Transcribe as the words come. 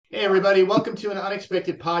Hey, everybody, welcome to an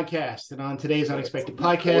unexpected podcast. And on today's unexpected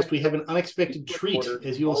podcast, we have an unexpected treat.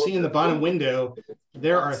 As you will see in the bottom window,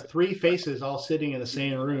 there are three faces all sitting in the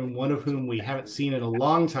same room, one of whom we haven't seen in a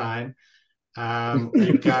long time.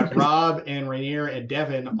 We've got Rob and Rainier and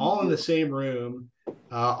Devin all in the same room,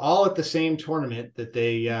 all at the same tournament that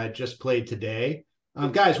they just played today.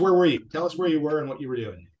 Guys, where were you? Tell us where you were and what you were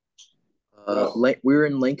doing. We were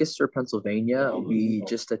in Lancaster, Pennsylvania. We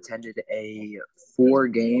just attended a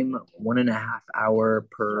 4-game, 1.5 hour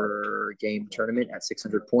per game tournament at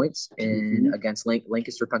 600 points against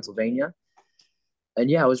Lancaster, Pennsylvania. And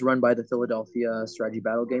yeah, it was run by the Philadelphia Strategy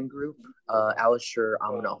Battle Game Group. Alistair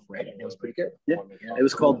Amanoff ran it. It was pretty good. Yeah, it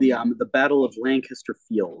was called the Battle of Lancaster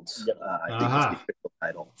Fields. I think is the official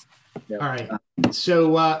title. All right.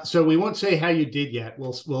 So we won't say how you did yet.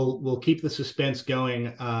 We'll keep the suspense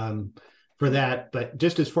going for that. But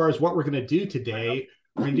just as far as what we're going to do today,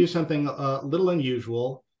 we're going to do something a little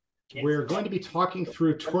unusual. We're going to be talking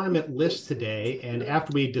through tournament lists today. And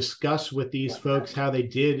after we discuss with these folks how they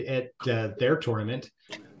did at their tournament,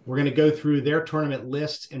 we're going to go through their tournament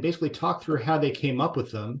lists and basically talk through how they came up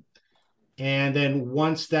with them. And then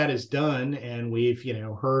once that is done and we've,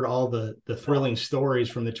 heard all the thrilling stories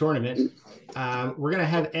from the tournament, we're going to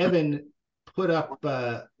have Evan put up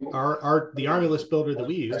the Army list builder that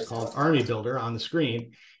we use called Army Builder on the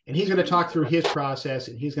screen. And he's going to talk through his process,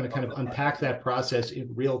 and he's going to kind of unpack that process in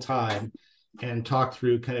real time and talk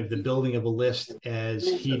through kind of the building of a list as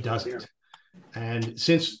he does it. And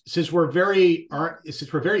since we're very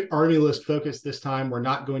Army list focused this time, we're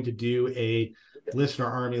not going to do a listener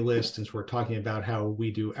Army list since we're talking about how we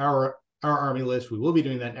do our Army list. We will be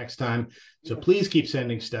doing that next time. So please keep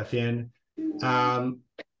sending stuff in.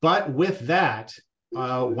 But with that,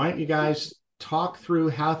 why don't you guys talk through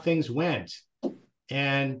how things went?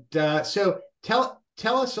 And so tell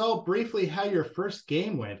us all briefly how your first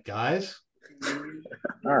game went, guys.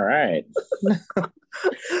 All right.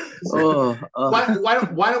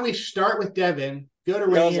 Why don't we start with Devin, go to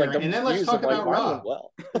Rainier, and then let's talk about Rob.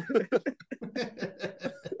 Well.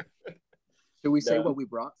 Should we say what we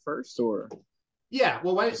brought first, or? Yeah,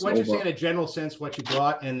 well, why don't you say in a general sense what you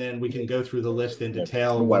brought, and then we can go through the list in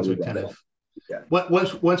detail once we've gone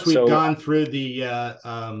through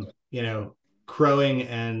the crowing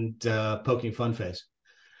and poking fun face.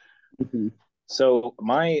 Mm-hmm. So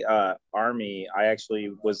my army, I actually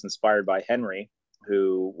was inspired by Henry,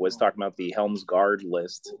 who was talking about the Helm's Guard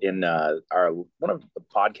list in one of the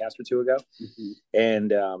podcasts or two ago,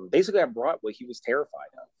 and basically I brought what he was terrified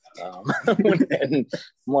of, and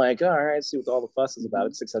I'm like, all right, let's see what all the fuss is about.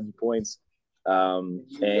 It's 600 points,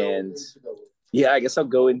 and yeah, I guess I'll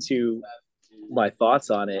go into my thoughts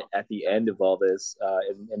on it at the end of all this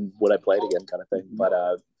and what I played again, kind of thing. But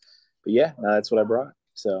yeah, no, that's what I brought.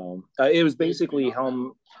 So it was basically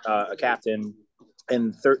Helm, a captain,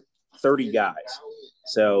 and 30 guys.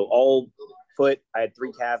 So all foot. I had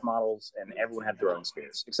 3 cav models, and everyone had throwing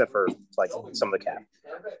spears except for like some of the cav.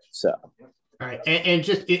 So, all right, and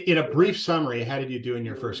just in a brief summary, how did you do in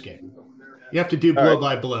your first game? You have to do blow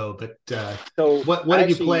by blow, but so what did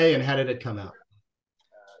you play, and how did it come out?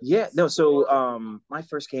 Yeah, no. So my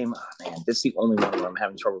first game, man, this is the only one where I'm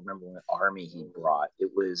having trouble remembering what army he brought.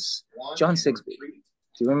 It was John Sigsbee.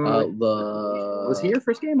 Do you remember? Was he your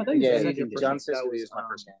first game? I think. Yeah, John Sigsbee was my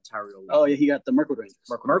first game. Oh yeah, he got the Mirkwood Rangers.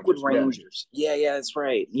 Mirkwood Rangers. Yeah, that's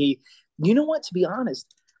right. You know what? To be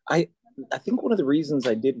honest, I think one of the reasons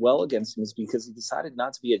I did well against him is because he decided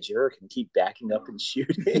not to be a jerk and keep backing up and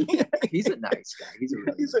shooting. He's a nice guy.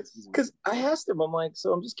 Because I asked him, I'm like,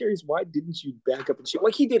 so I'm just curious, why didn't you back up and shoot?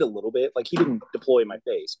 Like, he did a little bit. Like, he didn't deploy in my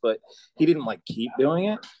face, but he didn't, like, keep doing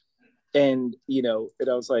it. And, and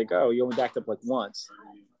I was like, oh, you only backed up, like, once.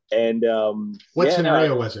 And what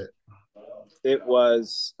scenario was it? It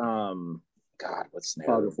was, God, what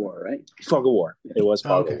scenario? Fog of War, right? Fog of War. It was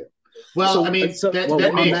Fog of War. Well, that may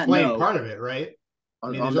explain part of it, right?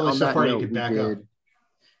 There's only so far you can back up.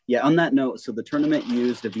 Yeah, on that note, so the tournament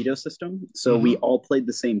used a veto system. So we all played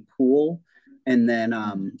the same pool, and then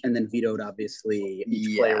vetoed obviously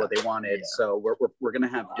each player what they wanted. Yeah. So we're gonna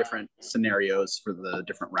have different scenarios for the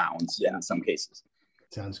different rounds in some cases.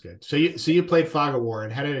 Sounds good. So you played Fog of War,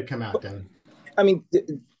 and how did it come out then? I mean,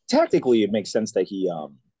 tactically, it makes sense that he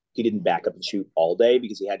didn't back up and shoot all day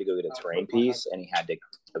because he had to go get a terrain piece and he had to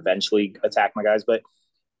eventually attack my guys. But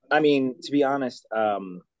I mean, to be honest,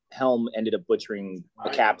 Helm ended up butchering the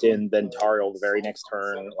captain, then Tariel the very next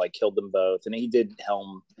turn, like killed them both. And he did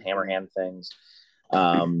Helm hammerhand things.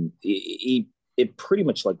 It pretty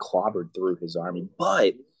much like clobbered through his army,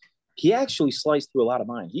 but he actually sliced through a lot of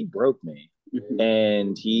mine. He broke me.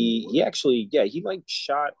 And he actually, he like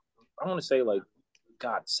shot, I don't want to say like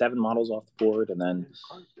God, 7 models off the board, and then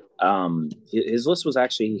his list was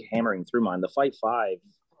actually hammering through mine. The Fight 5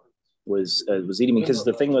 was eating me because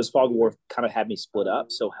the thing was Fog of War kind of had me split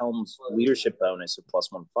up. So Helm's leadership bonus of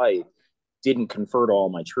 +1 fight didn't convert all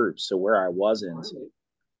my troops. So where I wasn't,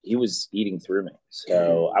 he was eating through me.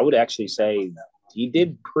 So I would actually say he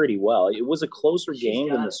did pretty well. It was a closer game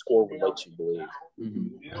than the score would let you believe.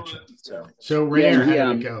 Gotcha. So Rainier,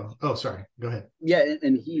 how did it go? Oh, sorry. Go ahead. Yeah,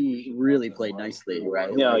 and he really played nicely,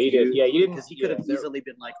 right? No, he did. Yeah, you didn't, because he could have easily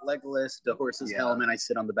been like Legolas, the horse's helm, and I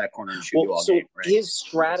sit on the back corner and shoot you all so game. Right? His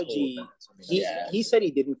strategy, he said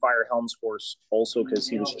he didn't fire Helm's horse also because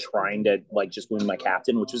he was trying to like just win my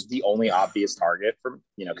captain, which was the only obvious target for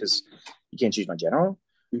because you can't choose my general.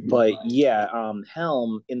 But yeah,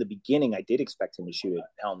 Helm in the beginning, I did expect him to shoot at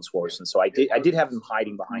Helm's horse, and so I did have him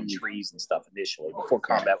hiding behind trees and stuff initially before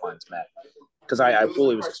combat lines met, because I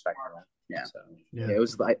fully was expecting that. Yeah. So, it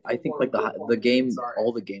was. I think like the game,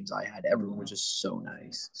 all the games I had, everyone was just so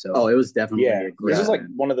nice. So it was definitely this is like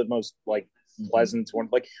one of the most like pleasant one.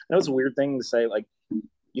 Like I know it's a weird thing to say, like.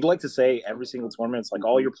 You'd like to say every single tournament, it's like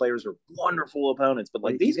all your players are wonderful opponents, but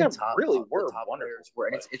like these guys really were wonderful.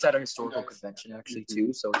 And it's at a historical convention actually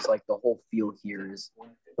too, so it's like the whole feel here is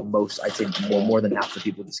the most. I think more than half the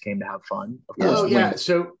people just came to have fun. Of course,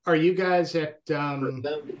 So are you guys at?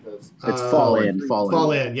 It's Fall In.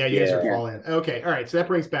 Yeah, you guys are Fall In. Okay, all right. So that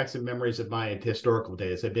brings back some memories of my historical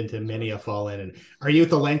days. I've been to many a Fall In. And are you at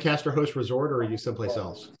the Lancaster Host Resort, or are you someplace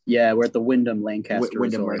else? Yeah, we're at the Wyndham Lancaster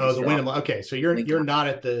Resort. Oh, the Wyndham. Okay, so you're not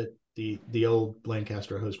at the old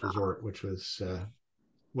Lancaster Host Resort, which was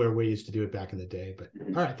where we used to do it back in the day. But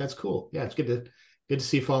all right, that's cool. Yeah, it's good to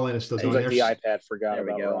see Fall In is still going. Like the iPad forgot there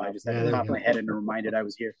about we go. I just had to pop my head and reminded I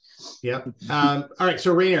was here. Yep. All right,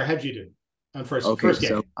 so Rainier, how'd you do on first game?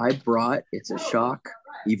 So I brought It's a Shock,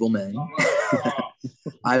 Evil Men.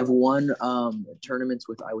 I've won tournaments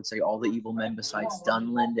with, I would say, all the evil men besides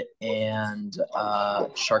Dunland and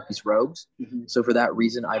Sharky's Rogues. So for that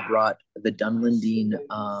reason, I brought the Dunlandine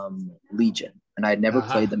Legion, and I had never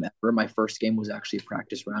played them ever. My first game was actually a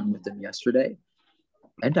practice round with them yesterday,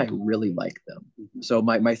 and I really liked them. So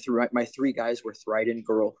my three guys were Thryden,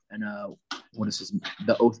 Girl, and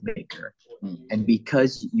the Oathmaker. And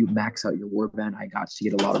because you max out your warband, I got to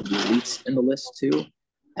get a lot of the elites in the list too.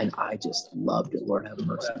 And I just loved it. Lord have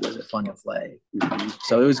mercy. Was it fun to play?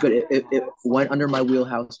 So it was good. It went under my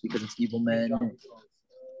wheelhouse because it's evil men.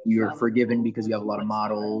 You're forgiven because you have a lot of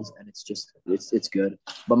models, and it's good.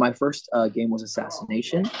 But my first game was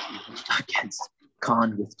Assassination against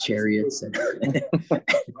Khan with chariots,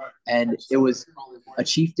 and it was a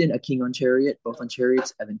chieftain, a king on chariot, both on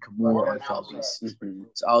chariots, and then Kamur on Felbies.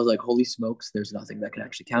 So I was like, holy smokes, there's nothing that can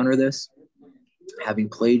actually counter this. Having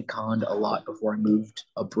played Khand a lot before I moved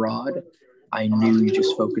abroad, I knew you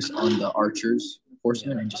just focus on the archers,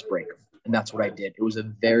 horsemen, and just break them. And that's what I did. It was a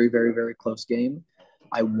very, very, very close game.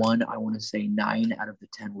 I won, I want to say 9 out of the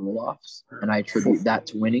 10 roll-offs, and I attribute that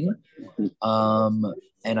to winning.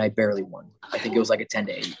 And I barely won. I think it was like a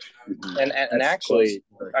 10-8. And actually,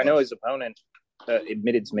 I know his opponent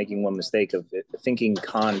admitted to making one mistake of thinking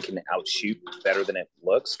Khan can outshoot better than it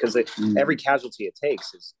looks, because every casualty it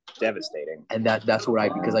takes is devastating. And that's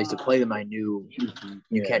what because I used to play them, I knew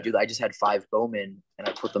you can't do that. I just had 5 bowmen, and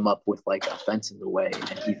I put them up with like a fence in the way,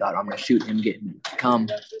 and he thought, I'm going to shoot him, get him to come.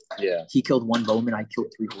 Yeah. He killed 1 bowman, I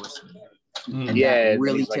killed 3 horsemen. And that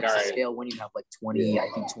really tips the scale when you have like 20, I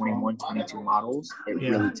think 21, 22 models. It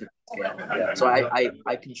really tips the scale. Yeah. So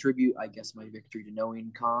I contribute, I guess, my victory to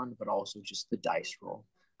knowing Khan, but also just the dice roll.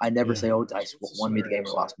 I never say, dice won me the game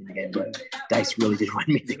or lost me the game, but dice really did win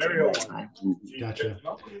me the game that time. Gotcha.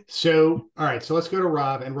 So, all right, so let's go to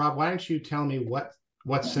Rob. And Rob, why don't you tell me what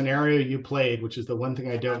scenario you played, which is the one thing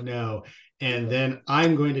I don't know. And then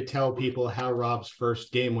I'm going to tell people how Rob's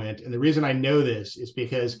first game went. And the reason I know this is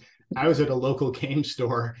because I was at a local game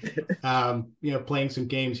store, playing some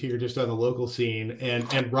games here just on the local scene,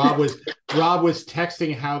 and Rob was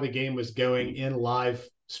texting how the game was going in live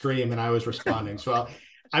stream, and I was responding. So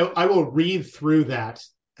I will read through that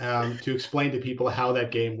to explain to people how that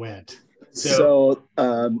game went. So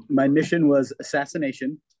my mission was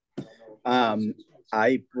Assassination.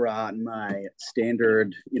 I brought my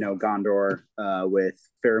standard, Gondor with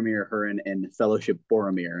Faramir, Hurin, and Fellowship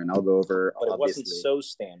Boromir, and I'll go over. But it wasn't so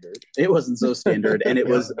standard. It wasn't so standard, and it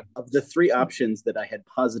was of the 3 options that I had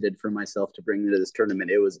posited for myself to bring into this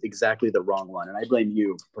tournament. It was exactly the wrong one, and I blame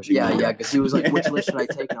you for pushing. Yeah, because he was like, "Which list should I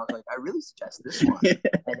take?" And I was like, "I really suggest this one."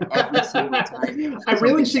 And every single time, I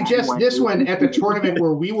really suggest this one at the tournament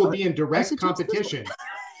where we will be in direct competition.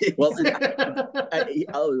 Well,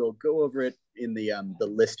 I'll go over it in the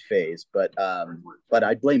list phase, but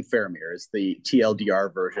I blame Faramir as the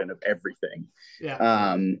TLDR version of everything.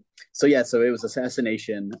 Yeah. So it was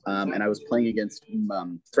assassination, and I was playing against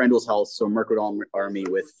Thranduil's house, so Mirkwood army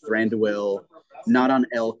with Thranduil, not on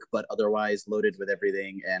elk, but otherwise loaded with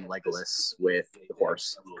everything, and Legolas with the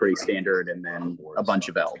horse, pretty standard, and then a bunch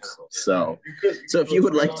of elves. So if you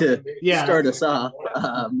would like to start us off,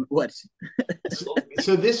 what?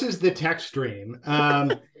 So this is the text stream.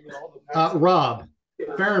 Rob,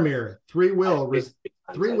 Faramir, 3 will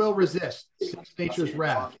resist, 6 nature's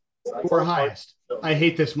wrath, 4 highest. I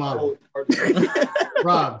hate this model.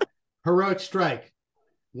 Rob, heroic strike,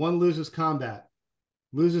 1 loses combat,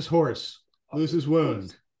 loses horse, loses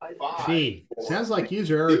wound. B, sounds like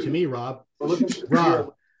user error to me, Rob.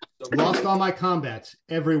 Rob, lost all my combats,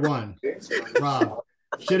 every one. Rob,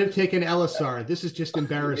 should have taken Elisar. This is just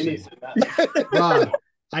embarrassing. Rob,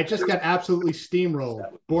 I just got absolutely steamrolled.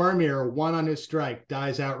 Boromir, 1 on his strike,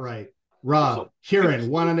 dies outright. Rob, Huron,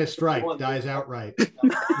 1 on his strike, dies outright.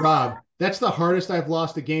 Rob, that's the hardest I've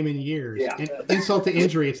lost a game in years. And insult to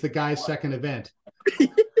injury, it's the guy's second event.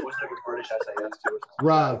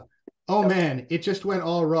 Rob, oh man, it just went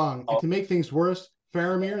all wrong. And to make things worse,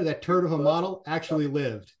 Faramir, that turd of a model, actually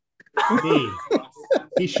lived. B,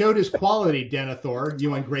 he showed his quality, Denethor,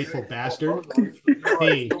 you ungrateful bastard.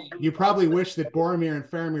 B, you probably wish that Boromir and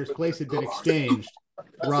Faramir's place had been exchanged.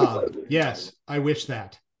 Rob, yes, I wish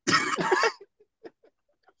that.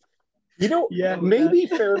 Maybe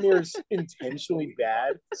Faramir's intentionally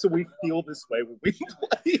bad, so we feel this way when we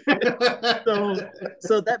play.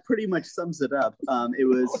 So that pretty much sums it up.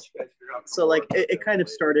 It kind of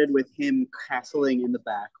started with him castling in the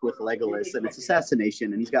back with Legolas, and it's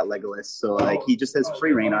assassination, and he's got Legolas, so he just has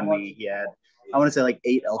free reign on me. He had, I want to say,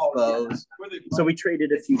 8 elf bows. So we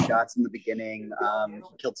traded a few shots in the beginning. He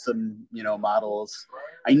killed some, models.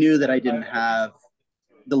 I knew that I didn't have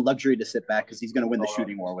the luxury to sit back because he's going to win the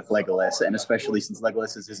shooting war with Legolas, and especially since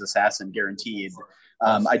Legolas is his assassin guaranteed.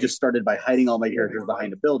 I just started by hiding all my characters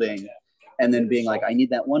behind a building, and then being like, I need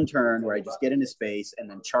that one turn where I just get in his face and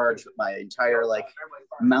then charge with my entire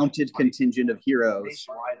mounted contingent of heroes,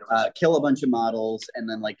 kill a bunch of models, and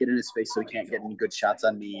then get in his face so he can't get any good shots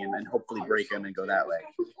on me, and then hopefully break him and go that way.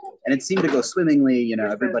 And it seemed to go swimmingly.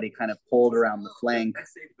 Everybody kind of pulled around the flank.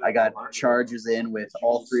 I got charges in with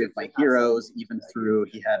all 3 of my heroes, even through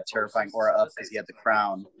he had a terrifying aura up because he had the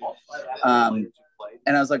crown. And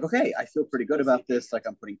I was like, okay, I feel pretty good about this.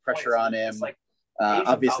 I'm putting pressure on him.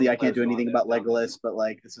 Obviously, I can't do anything about Legolas, but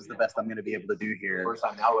this is the best I'm going to be able to do here.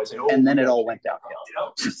 And then it all went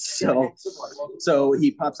downhill. So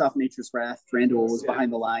he pops off Nature's Wrath. Thranduil was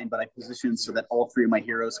behind the line, but I positioned so that all 3 of my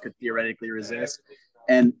heroes could theoretically resist.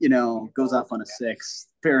 And, goes off on a 6.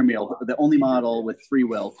 Faramir, the only model with 3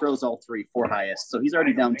 will, throws all 3, 4 highest. So he's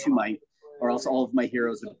already down 2 might, or else all of my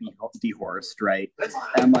heroes would be dehorsed, right? And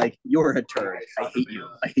I'm like, you're a turd. I hate you.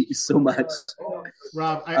 I hate you so much.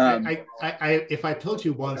 Rob, I if I told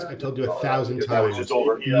you once, I told you 1,000 times,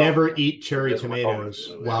 never eat cherry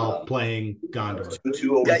tomatoes while playing Gondor.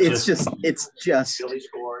 Yeah, it's just.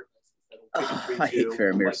 I hate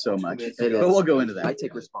Faramir so much, but we'll go into that. I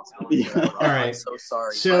take responsibility. All right, I'm so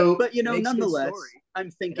sorry. But nonetheless, I'm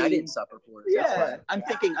thinking I didn't suffer for it. Yeah, I'm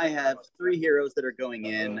thinking I have 3 heroes that are going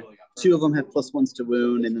in. 2 of them have +1s to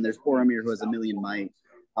wound, and then there's Boromir who has 1,000,000 might.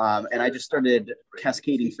 And I just started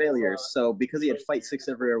cascading failures. So because he had fight 6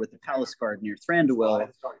 everywhere with the Palace Guard near Thranduil,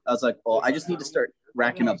 I was like, well, I just need to start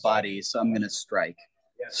racking up bodies. So I'm gonna strike.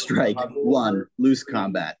 Strike 1, lose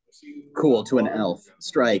combat. Cool, to an elf.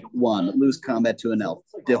 Strike 1, lose combat to an elf.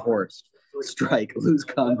 Dehorsed. Strike, lose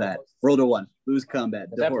combat. Roll to 1, lose combat.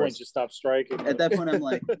 At that point, just stop striking. At that point, I'm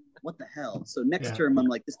like, what the hell? So next turn, I'm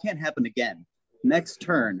like, this can't happen again. Next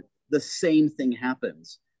turn, the same thing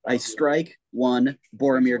happens. I strike 1,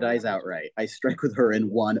 Boromir dies outright. I strike with Huron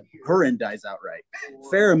 1, Huron dies outright.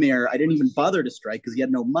 Faramir, I didn't even bother to strike because he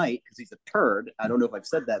had no might because he's a turd. I don't know if I've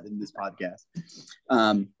said that in this podcast.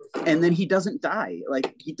 And then he doesn't die.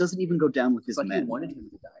 He doesn't even go down with his men. He wanted him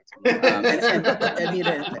to die. And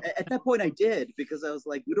at that point, I did because I was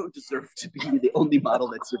like, you don't deserve to be the only model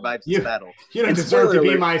that survives this battle. You don't deserve to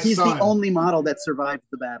be my son. He's the only model that survived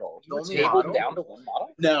the battle. Down to 1 model?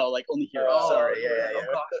 No, only hero. Sorry.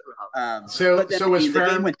 Yeah. So was the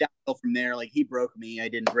game went downhill from there. He broke me. I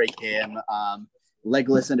didn't break him.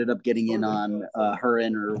 Legolas ended up getting in on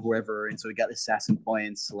Huron or whoever, and so he got assassin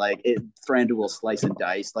points. Thranduil slice and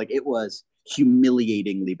dice. It was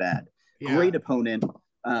humiliatingly bad. Yeah. Great opponent.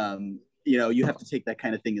 You have to take that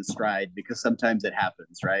kind of thing in stride because sometimes it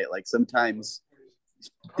happens, right? Sometimes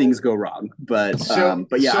things go wrong. But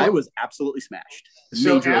I was absolutely smashed.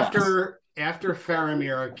 So after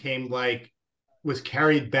Faramir was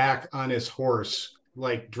carried back on his horse,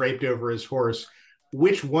 like draped over his horse,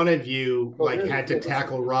 which one of you had to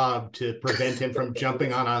tackle Rob to prevent him from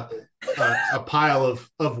jumping on a pile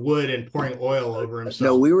of wood and pouring oil over himself?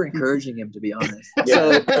 No, we were encouraging him, to be honest.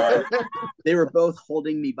 So they were both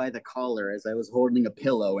holding me by the collar as I was holding a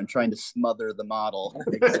pillow and trying to smother the model.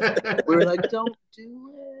 We were like, don't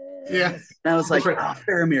do it. Yeah. And I was like,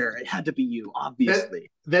 Faramir, it had to be you, obviously.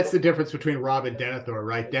 That's the difference between Rob and Denethor,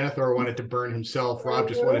 right? Denethor wanted to burn himself. Rob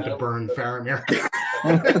just wanted to burn Faramir.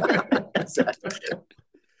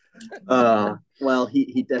 Well,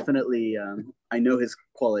 he definitely I know his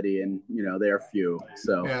quality, and they are few,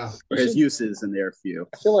 so his uses, and they are few.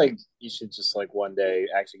 I feel like you should just one day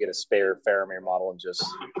actually get a spare Faramir model and just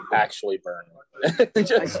actually burn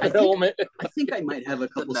it. I think I might have a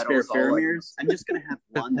couple spare Faramirs. I'm just gonna have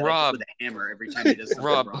one Rob, with a hammer every time he does something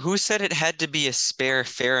Rob, wrong. who said it had to be a spare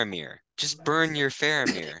Faramir? Just burn your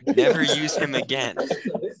Faramir. Never use him again.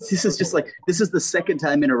 This is the second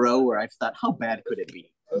time in a row where I've thought, how bad could it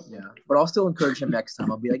be? Yeah, but I'll still encourage him next time.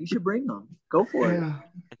 I'll be like, you should bring them. Go for it.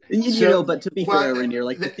 And but to be fair, Rainier,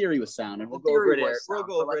 the theory was sound, and we'll go over it. We'll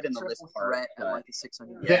go over it in the list part. At a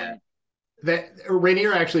 600. That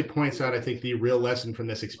Rainier actually points out, I think the real lesson from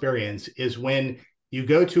this experience is when you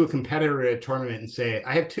go to a competitor at a tournament and say,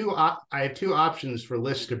 I have two options for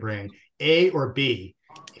lists to bring, A or B.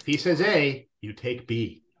 If he says A, you take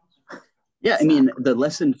B. Yeah, I mean, the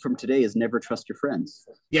lesson from today is never trust your friends.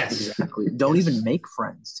 Yes. Exactly. Don't even make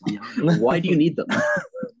friends, to be honest. Why do you need them?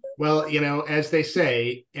 Well, as they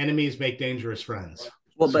say, enemies make dangerous friends.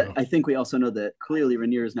 Well, but I think we also know that clearly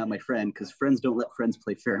Rainier is not my friend, because friends don't let friends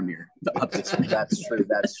play Faramir. Obviously, that's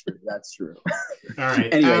true. All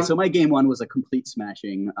right. Anyway, so my game one was a complete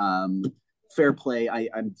smashing. Fair play.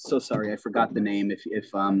 I'm so sorry, I forgot the name.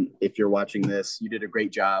 If you're watching this, you did a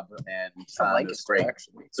great job, and it was great.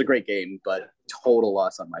 Actually, it's a great game, but total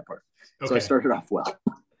loss on my part. Okay. So I started off well.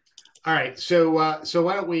 All right. So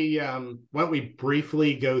why don't we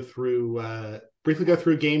briefly go through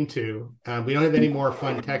game two? We don't have any more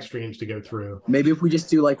fun tech streams to go through. Maybe if we just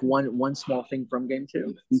do one small thing from game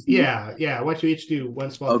two. Yeah. Why don't you each do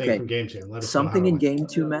one small thing from game two? Let us Something in game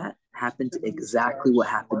two, Matt, happened exactly what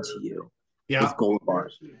happened to you. Yeah. With Gold Bar.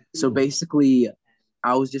 So basically,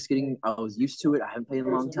 I was used to it. I haven't played in a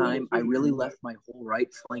long time. I really left my whole right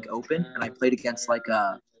flank open, and I played against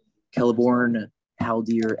Celeborn,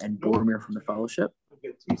 Haldir, and Boromir from the Fellowship.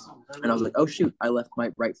 And I was like, oh shoot, I left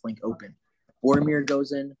my right flank open. Boromir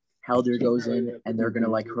goes in, Haldir goes in, and they're gonna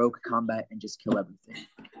heroic combat and just kill everything.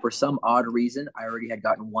 For some odd reason, I already had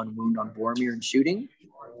gotten one wound on Boromir in shooting.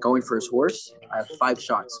 Going for his horse, I have 5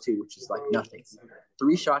 shots too, which is nothing.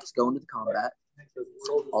 3 shots go into the combat.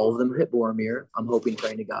 All of them hit Boromir. I'm hoping,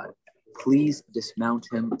 praying to God, please dismount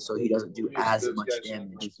him so he doesn't do as much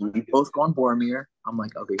damage. We both go on Boromir. I'm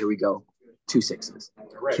like, okay, here we go. 2 6s.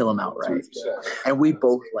 Kill him outright. And we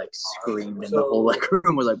both screamed, and the whole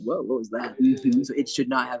room was like, whoa, what was that? Mm-hmm. So it should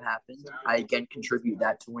not have happened. I again contribute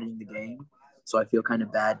that to winning the game. So I feel kind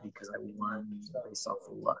of bad because I won based off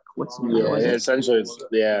of luck. What's new? Yeah, essentially,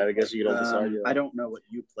 I guess you could almost argue. I don't know what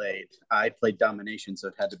you played. I played domination, so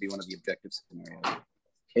it had to be one of the objective scenarios.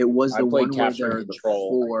 It was the one where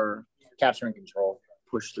they're capture and control,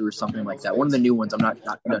 push through, something like that. One of the new ones. I'm not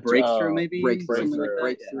breakthrough, maybe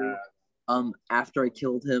breakthrough. After I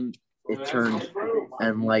killed him, it turned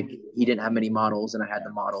and he didn't have many models, and I had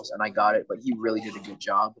the models, and I got it. But he really did a good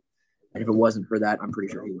job. And if it wasn't for that, I'm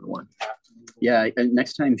pretty sure he would have won. Yeah, and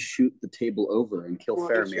next time shoot the table over and kill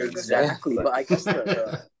Faramir. Exactly, but I guess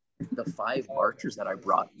the 5 archers that I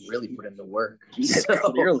brought really put in the work. So,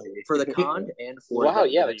 clearly, for the con and for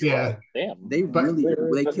damn, they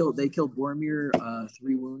killed Boromir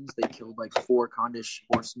 3 wounds. They killed 4 Kondish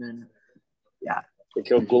horsemen. Yeah, they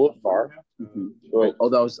killed Gullivar. Mm-hmm. Oh,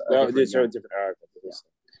 that was different.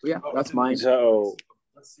 Yeah, that's mine. So.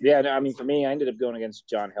 Yeah, no, I mean, for me, I ended up going against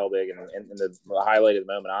John Helbig, and the highlight of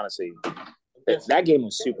the moment, honestly, that game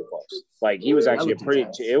was super close. He was actually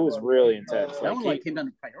it was really intense. That one came down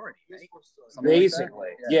to priority, right? Basically,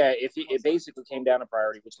 it basically came down to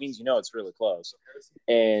priority, which means it's really close.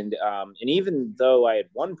 And even though I had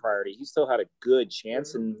one priority, he still had a good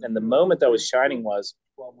chance. And the moment that was shining was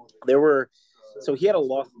so he had a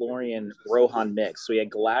Lothlorien Rohan mix, so he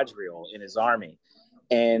had Galadriel in his army,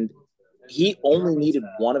 and he only needed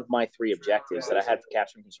one of my 3 objectives that I had for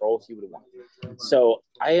capture and control. He would have won. So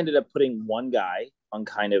I ended up putting one guy on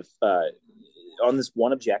on this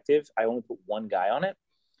one objective. I only put one guy on it.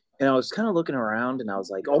 And I was kind of looking around, and I was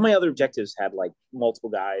like, all my other objectives had like multiple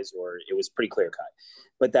guys, or it was pretty clear cut.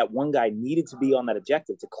 But that one guy needed to be on that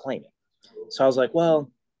objective to claim it. So I was like,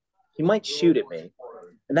 well, he might shoot at me.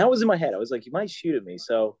 And that was in my head. I was like, he might shoot at me.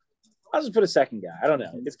 So I'll just put a second guy. I don't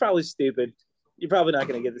know. It's probably stupid. You're probably not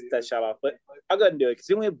going to get that shot off, but I'll go ahead and do it because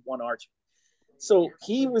he only had one archer. So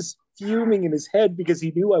he was fuming in his head because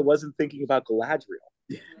he knew I wasn't thinking about Galadriel.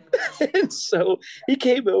 And so he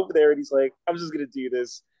came over there and he's like, I'm just going to do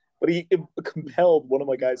this. But he compelled one of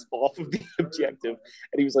my guys off of the objective.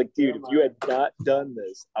 And he was like, dude, if you had not done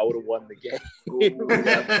this, I would have won the game.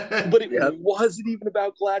 But it wasn't even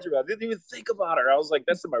about Galadriel. I didn't even think about her. I was like,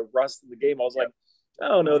 that's my rust in the game. I was like,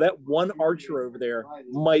 oh no, that one archer over there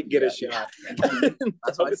might get a shot.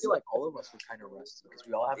 So I feel like all of us were kind of rusty because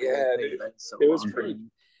we all have events. It was pretty.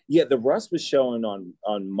 Yeah, the rust was showing on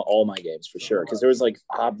all my games for sure because there was like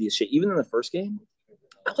obvious shit. Even in the first game,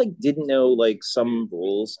 I like didn't know like some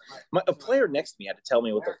rules. A player next to me had to tell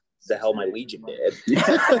me what the hell my Legion did.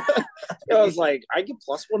 I was like, I get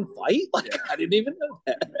 +1 fight? Like I didn't even know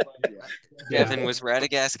that. Devin, was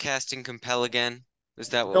Radagast casting Compel again? Was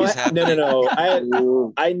that what was happening? No.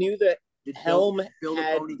 I knew that Helm had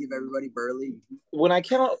pony, give everybody Burley. When I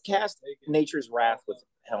cast Nature's Wrath with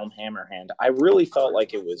Helm Hammerhand, I really felt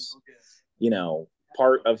like it was,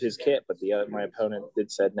 part of his kit, but my opponent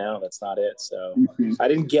said no, that's not it. So I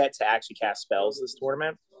didn't get to actually cast spells this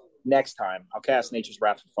tournament. Next time, I'll cast Nature's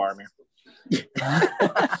Wrath with Faramir.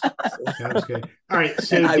 Sounds good. All right,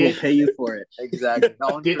 so I will pay you for it. Exactly.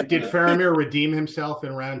 Did Faramir redeem himself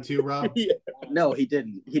in round 2, Rob? Yeah. No, he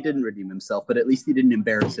didn't. He didn't redeem himself, but at least he didn't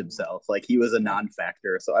embarrass himself. Like he was a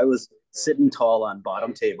non-factor. So I was sitting tall on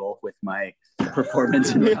bottom table with my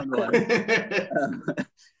performance in round 1.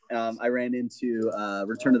 I ran into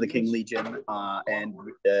Return of the King Legion, and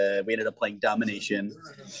we ended up playing Domination.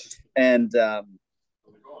 And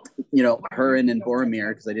Hurin and Boromir,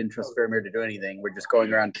 because I didn't trust Faramir to do anything, we're just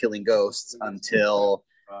going around killing ghosts until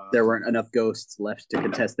there weren't enough ghosts left to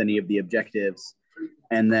contest any of the objectives.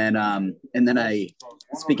 And then I,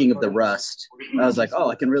 speaking of the rust, I was like, oh,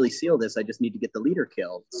 I can really seal this. I just need to get the leader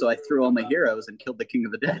killed. So I threw all my heroes and killed the King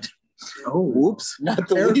of the Dead. Oh, whoops! Not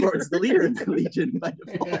the Aragorn's the leader in the Legion by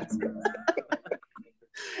default.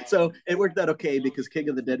 So it worked out okay because King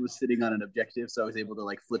of the Dead was sitting on an objective, so I was able to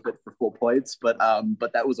like flip it for full points. But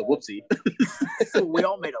that was a whoopsie. So we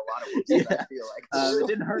all made a lot of whoopsies. Yeah. I feel like it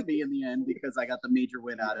didn't hurt me in the end because I got the major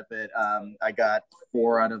win out of it. I got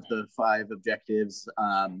 4 out of the 5 objectives,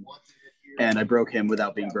 and I broke him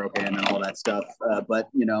without being broken and all that stuff. But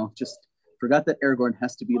just forgot that Aragorn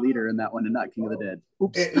has to be leader in that one and not King of the Dead.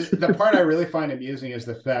 Oops. The part I really find amusing is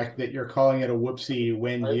the fact that you're calling it a whoopsie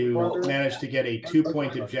when you managed to get a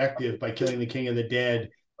 2-point objective by killing the King of the Dead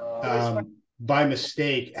by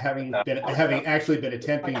mistake, having actually been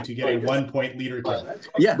attempting to get a 1-point leader kill.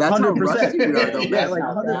 Yeah, that's 100%. Yeah, like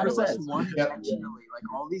 100%.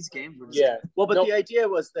 Like all these games were just Well, but the idea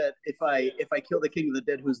was that if I kill the King of the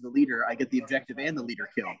Dead, who's the leader, I get the objective and the leader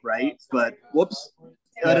kill, right? But whoops.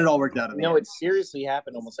 That it all worked out. It seriously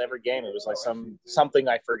happened almost every game. It was like something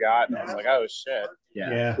I forgot, and I was like, "Oh shit!"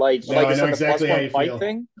 Yeah. Like I know the exactly how +1 fight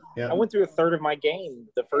thing. Yeah. I went through a third of my game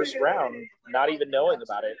the first round, not even knowing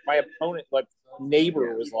about it. My opponent,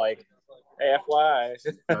 neighbor, was like, "Hey, FYI."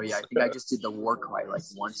 Oh yeah, I think I just did the war cry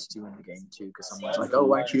once too in the game too, because someone's like, "Oh,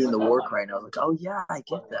 why aren't you doing the war cry?" And I was like, "Oh yeah, I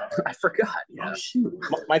get that. I forgot." Yeah. Oh shoot.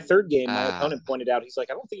 My third game, my opponent pointed out, he's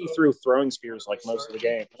like, "I don't think you threw throwing spears like most of the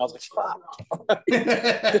game," and I was like, "Fuck."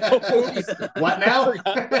 What now?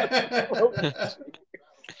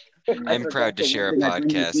 I'm proud to share a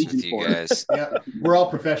podcast with you guys. Yeah, we're all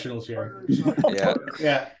professionals here. Yeah.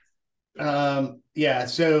 And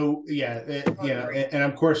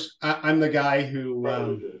of course I'm the guy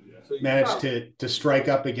who managed to strike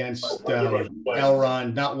up against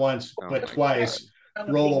Elrond not once but twice,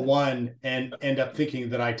 roll a 1 and end up thinking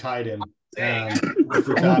that I tied him with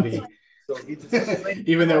Rutavi.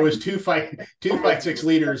 Even though it was 2 fight 6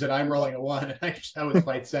 leaders and I'm rolling a 1 and I was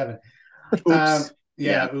fight 7. Oops.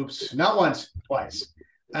 Oops. Not once, twice.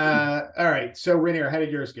 All right. So Rainier, how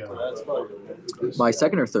did yours go? My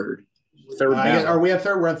second or third? Third now. Are we on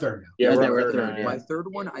third? We're on third now. Yeah, we're third. My third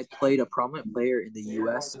one, I played a prominent player in the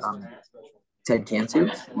U.S., Ted Cantu.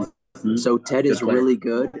 Mm-hmm. So Ted is really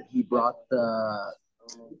good. He brought the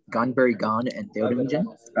Gonberry Gon and Theoden.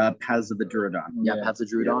 Paths of the Druidon. Yeah, Paths of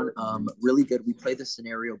the Druidon. Really good. We play the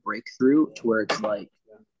scenario breakthrough to where it's like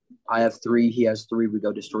I have 3, he has 3. We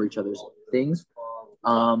go destroy each other's things.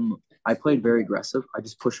 I played very aggressive. I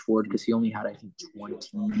just pushed forward because he only had, I think,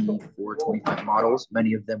 24, 25 models.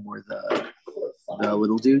 Many of them were the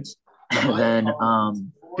little dudes. And then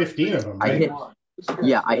 15 of them, right?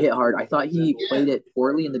 Yeah, I hit hard. I thought he played it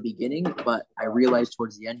poorly in the beginning, but I realized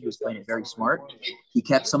towards the end he was playing it very smart. He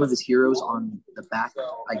kept some of his heroes on the back,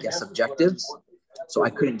 I guess, objectives. So I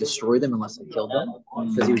couldn't destroy them unless I killed them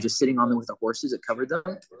because he was just sitting on them with the horses that covered them.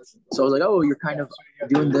 So I was like, oh, you're kind of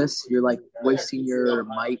doing this. You're like wasting your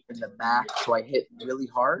might in the back. So I hit really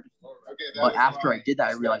hard. But after I did that,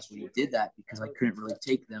 I realized when he did that because I couldn't really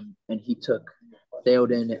take them. And he took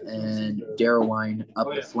Theoden and Darrowine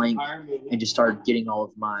up the flank and just started getting all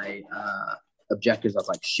of my objectives. I was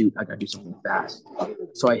like, shoot, I got to do something fast.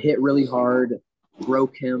 So I hit really hard,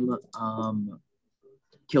 broke him,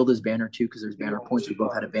 killed his banner too because there's banner points. We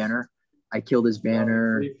both had a banner. I killed his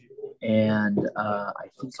banner and I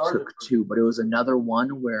think took 2, but it was another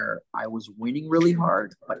one where I was winning really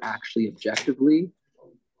hard, but actually objectively,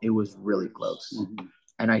 it was really close. Mm-hmm.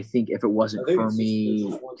 And I think if it wasn't for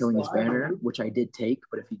me killing his banner, which I did take,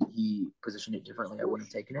 but if he positioned it differently, I wouldn't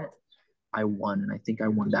have taken it. I won, and I think I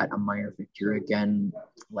won that a minor victory again,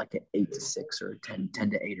 like an 8-6 or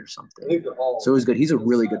 10-8 or something. So it was good. He's a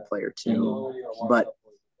really good player too. But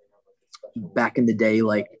back in the day,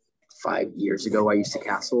 like 5 years ago, I used to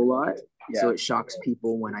castle a lot. Yeah. So it shocks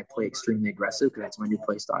people when I play extremely aggressive because that's my new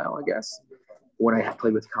play style, I guess. When I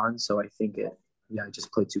played with Khan, so I think I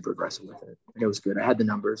just played super aggressive with it. And it was good. I had the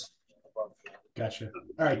numbers. Gotcha.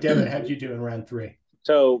 All right, Devin, how'd you do in round 3?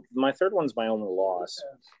 So my third one's my only loss.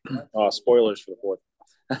 Spoilers for the fourth.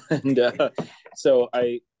 And so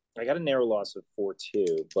I got a narrow loss of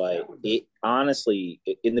 4-2, but it honestly,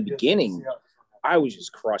 in the beginning, I was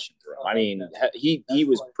just crushing through him. I mean, he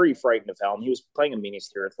was pretty frightened of Helm. He was playing a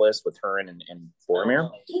Minas Tirith list with Hurin and Boromir.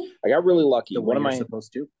 I got really lucky. One of my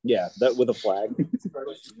supposed to, yeah, that with a flag,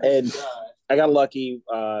 and I got lucky.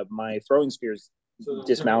 My throwing spears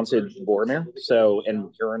dismounted Boromir,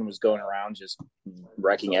 and Hurin was going around just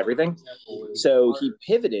wrecking everything. So he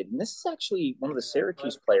pivoted, and this is actually one of the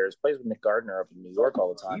Syracuse players, plays with Nick Gardner up in New York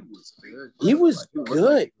all the time. He was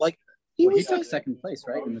good. Like. He took second place,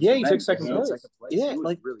 right? Yeah, he took second place. Yeah,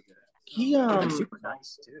 like really good. He super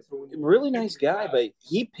nice too. Really nice guy, but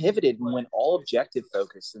he pivoted and went all objective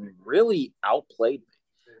focused and really outplayed me.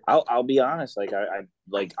 I'll be honest, I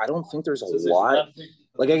don't think there's a lot.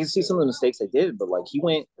 Like I can see some of the mistakes I did, but like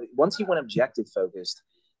once he went objective focused,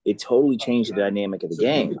 it totally changed the dynamic of the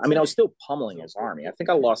game. I mean, I was still pummeling his army. I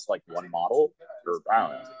think I lost like 1 model, or I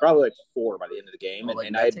don't know, probably like 4 by the end of the game,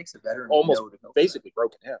 and I had almost basically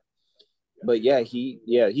broken him. But yeah, he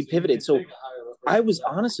pivoted. So I was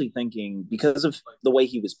honestly thinking, because of the way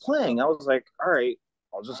he was playing, I was like, all right,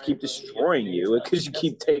 I'll just keep destroying you because you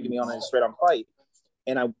keep taking me on a straight on fight.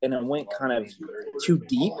 And I went kind of too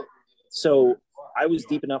deep. So I was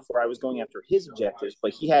deep enough where I was going after his objectives,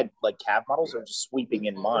 but he had like cav models that were just sweeping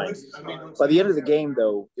in mine. By the end of the game,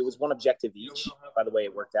 though, it was 1 objective each, by the way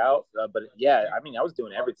it worked out. But yeah, I mean, I was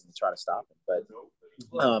doing everything to try to stop him.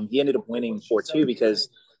 But he ended up winning 4-2 because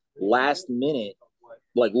last minute,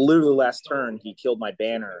 like literally last turn, he killed my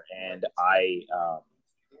banner, and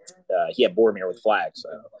he had Boromir with flags.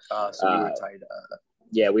 So you were tied.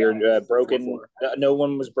 Yeah, we were broken. No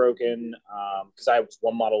one was broken because I was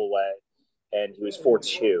 1 model away, and he was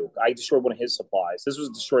 4-2. I destroyed one of his supplies. This was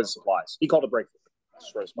destroy the supplies. He called a breakthrough.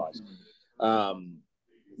 Destroy supplies.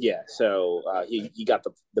 So he got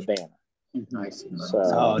the banner. Nice.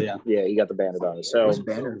 So, he got the banner bonus. So those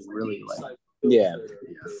banners really like. Yeah.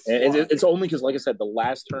 And it's only because, like I said, the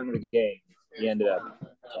last turn of the game, he ended up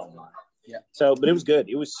going on. Yeah. So, but it was good.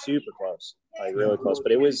 It was super close, like really close.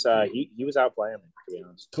 But it was he was outplaying me, to be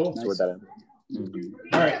honest. Cool. Nice. That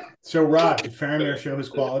All right. So, Rod, did Faramir show his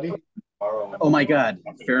quality? Oh my God,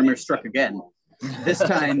 Faramir struck again. This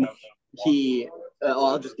time he.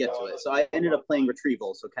 I'll just get to it. So I ended up playing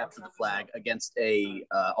Retrieval, so capture the flag, against a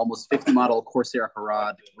almost 50 model Corsair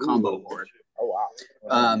Harad combo board. Oh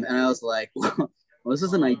wow! And I was like, well, this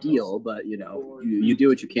isn't ideal, but you do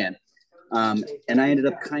what you can. And I ended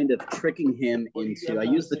up kind of tricking him into. I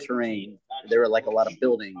used the terrain. There were like a lot of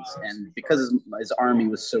buildings, and because his army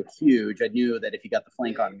was so huge, I knew that if he got the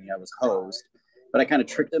flank on me, I was hosed. But I kind of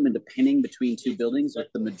tricked him into pinning between 2 buildings with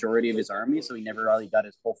the majority of his army, so he never really got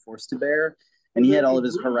his whole force to bear. And he had all of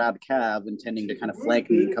his Harad Cav intending to kind of flank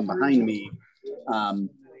me and come behind me.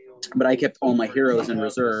 But I kept all my heroes in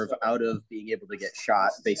reserve out of being able to get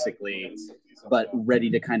shot, basically, but ready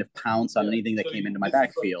to kind of pounce on anything that came into my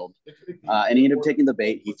backfield. And he ended up taking the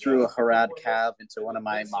bait. He threw a Harad Cav into one of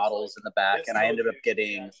my models in the back, and I ended up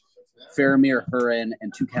getting Faramir, Hurin,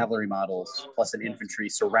 and 2 cavalry models plus an infantry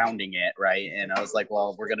surrounding it, right? And I was like,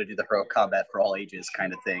 well, we're going to do the heroic combat for all ages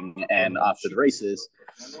kind of thing, and off to the races.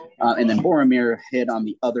 And then Boromir hid on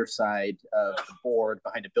the other side of the board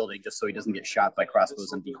behind a building just so he doesn't get shot by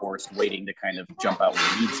crossbows and dehorsed, waiting to kind of jump out when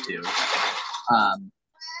he needs to.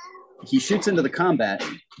 He shoots into the combat.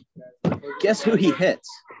 Guess who he hits?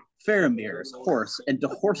 Faramir's horse, and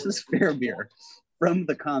dehorses Faramir from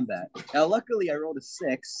the combat. Now, luckily, I rolled a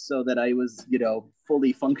 6 so that I was,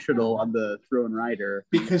 fully functional on the Throne Rider.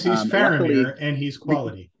 Because he's Faramir and he's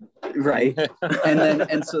quality. Right.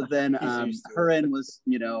 And so then Hurin was,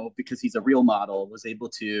 because he's a real model, was able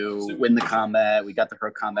to win the combat. We got the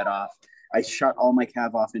heroic combat off. I shot all my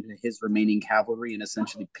cav off into his remaining cavalry and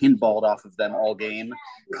essentially pinballed off of them all game,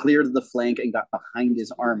 cleared the flank, and got behind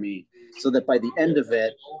his army. So that by the end of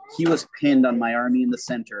it, he was pinned on my army in the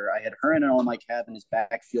center. I had Hurin and all my cav in his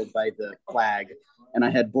backfield by the flag, and I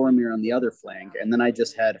had Boromir on the other flank. And then I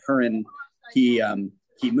just had Hurin. He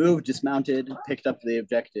moved, dismounted, picked up the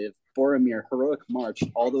objective. Boromir heroic marched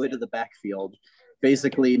all the way to the backfield.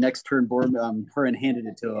 Basically, next turn, Hurin handed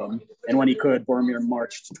it to him. And when he could, Boromir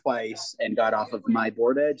marched twice and got off of my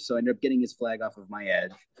board edge. So I ended up getting his flag off of my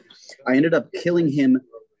edge. I ended up killing him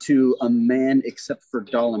to a man except for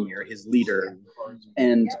Dalamir, his leader.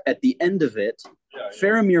 And at the end of it,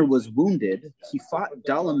 Faramir was wounded. He fought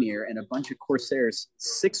Dalamir and a bunch of Corsairs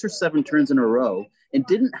 6 or 7 turns in a row and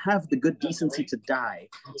didn't have the good decency to die.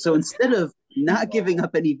 So instead of not giving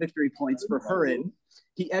up any victory points for Hurin,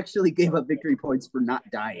 he actually gave up victory points for not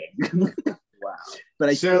dying. Wow. But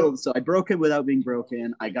I broke him without being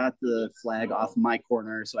broken. I got the flag off my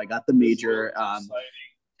corner, so I got the major.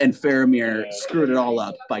 And Faramir screwed it all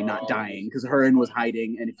up by not dying because Hurin was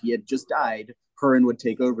hiding, and if he had just died, Hurin would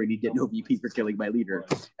take over and he'd get no VP for killing my leader.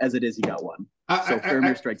 As it is, he got one. So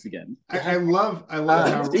Faramir strikes again. I love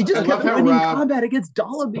how he just kept winning combat against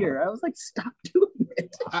Dalamir. I was like, stop doing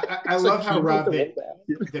it. I love how Rob that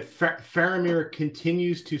Faramir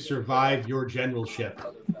continues to survive your generalship,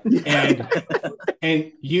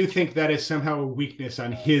 and you think that is somehow a weakness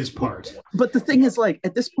on his part. But the thing is,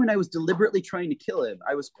 at this point, I was deliberately trying to kill him.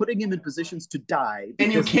 I was putting him in positions to die,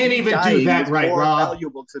 and you can't even do that, right, Rob?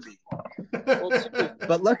 Valuable to me.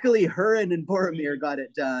 But luckily, Hurin and Boromir got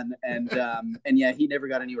it done, and yeah, he never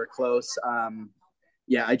got anywhere close.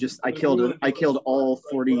 I killed all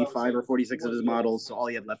 45 or 46 of his models, so all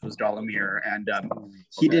he had left was Dalamir, and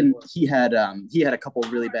he had a couple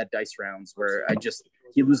really bad dice rounds where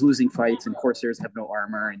he was losing fights, and Corsairs have no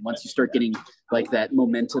armor, and once you start getting that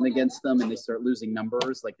momentum against them and they start losing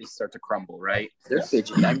numbers, they start to crumble, right? They're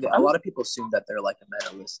fidgety. A lot of people assume that they're a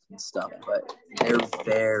meta list and stuff, but they're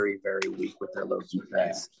very, very weak with their low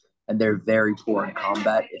defense. And they're very poor in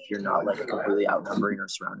combat if you're not completely outnumbering or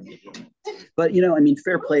surrounding the opponent. But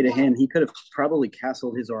fair play to him. He could have probably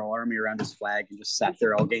castled his Oral Army around his flag and just sat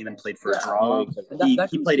there all game and played for a draw.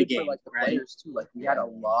 He played a game, for, the players too. We had a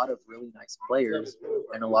lot of really nice players,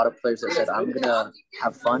 and a lot of players that said, "I'm gonna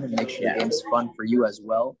have fun and make sure the game's fun for you as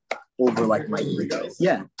well." Over my ego.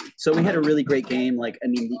 Yeah. So we had a really great game.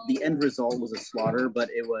 The end result was a slaughter, but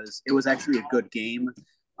it was actually a good game.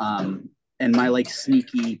 And my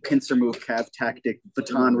sneaky pincer move cav tactic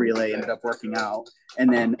baton relay ended up working out.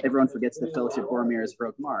 And then everyone forgets that Fellowship Boromir is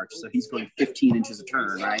heroic march, so he's going 15 inches a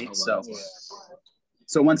turn, right?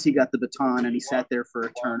 So once he got the baton and he sat there for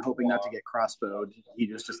a turn, hoping not to get crossbowed,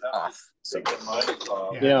 he was just off. So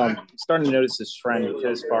I'm starting to notice this trend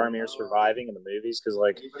because Faramir's surviving in the movies because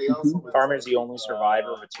Faramir's the only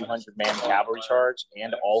survivor of a 200-man cavalry charge,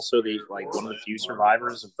 and also the one of the few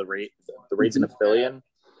survivors of the raids in Aphelion.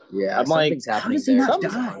 Yeah, I'm like, how does he not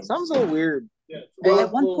die? Sounds a little weird. Well,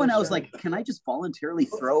 at one point I was like, can I just voluntarily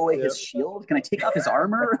throw away his shield? Can I take off his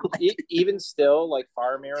armor? Even still,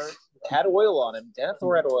 Faramir had oil on him.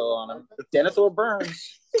 Denethor had oil on him. Denethor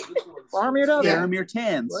burns. Faramir doesn't. Faramir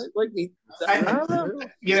tans. I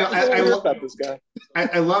love about this guy.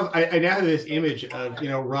 I now have this image of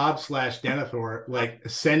Rob /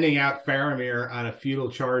 Denethor sending out Faramir on a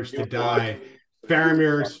feudal charge to die.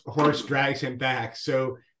 Faramir's horse drags him back,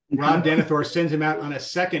 so Rob Denethor sends him out on a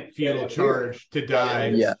second feudal charge to die.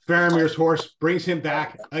 Yeah. Faramir's horse brings him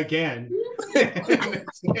back again. But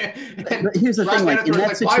here's the thing, in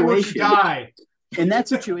that situation, why would you die? In that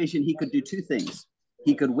situation, he could do two things.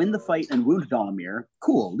 He could win the fight and wound Dalamir.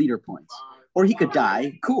 Cool, leader points. Or he could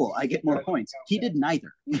die. Cool, I get more points. He did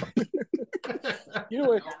neither. You know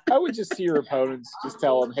what? I would just see your opponents, just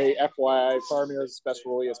tell them, hey, FYI, Faramir's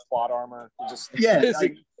special rule, he has plot armor.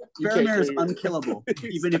 Faramir is unkillable,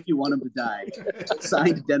 even if you want him to die.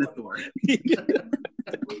 Signed, Denethor.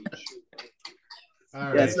 All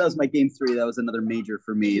right. Yeah, so that was my game 3. That was another major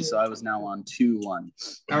for me. So I was now on 2-1.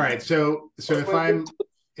 All right. So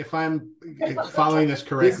if I'm following this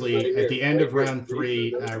correctly, at the end of round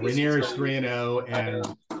 3, Rainier is 3-0,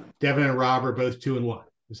 and Devin and Rob are both 2-1.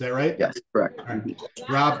 Is that right? Yes, correct. All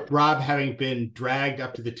right. Rob having been dragged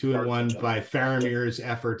up to the 2-1 by Faramir's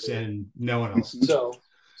efforts and no one else.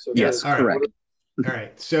 Yes, all right. correct. All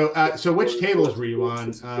right. So which tables were you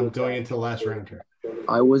on going into the last round here?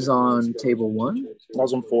 I was on table 1. I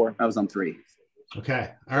was on 4. I was on 3.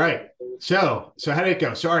 Okay. All right. So how did it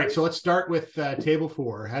go? So all right. So let's start with table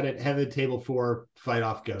 4. How did the table 4 fight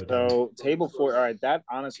off go? So table 4. All right. That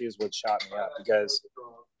honestly is what shot me up, because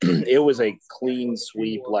it was a clean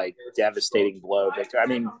sweep, like devastating blow. I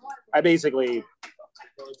mean,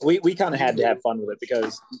 we kind of had to have fun with it,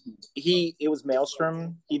 because it was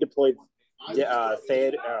Maelstrom. He deployed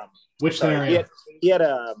Fed. Which scenario? He had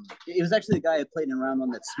It was actually the guy I played in round 1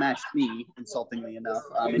 that smashed me, insultingly enough,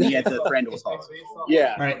 and he had the Thranduil's Hall.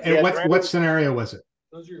 Yeah. All right. And what scenario was it?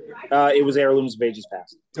 It was Heirlooms of Ages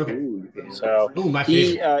Past. Okay. So my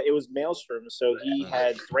favorite. it was Maelstrom. So he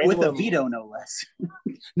had Thranduil With a veto, no less.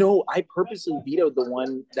 No, I purposely vetoed the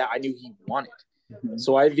one that I knew he wanted.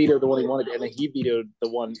 So I vetoed the one he wanted, and then he vetoed the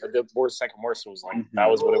one, the second worst. Was like, that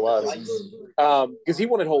was what it was. Because he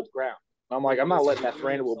wanted hold ground. I'm like, I'm not letting that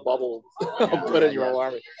Thranduil bubble put in your whole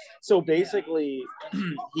army. So basically,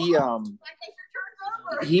 he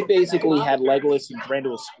basically had Legolas and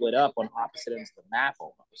Thranduil split up on opposite ends of the map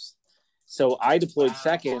almost. So I deployed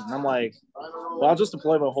second, and I'm like, well, I'll just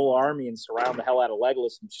deploy my whole army and surround the hell out of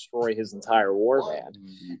Legolas and destroy his entire warband.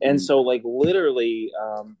 And so, like, literally,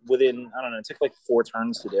 within, I don't know, it took like 4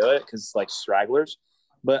 turns to do it, because it's like stragglers.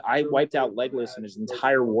 But I wiped out Legolas and his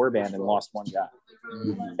entire warband and lost 1 guy.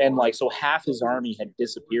 And like, so half his army had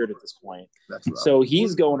disappeared at this point. So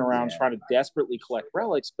he's going around trying to desperately collect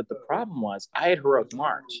relics. But the problem was, I had Heroic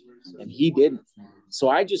March and he didn't. So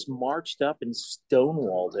I just marched up and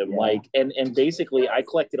stonewalled him. Like, and basically I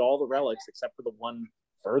collected all the relics except for the one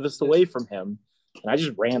furthest away from him. And I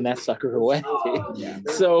just ran that sucker away.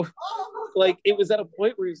 So like, it was at a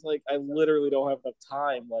point where he's like, I literally don't have enough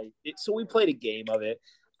time. Like, so we played a game of it.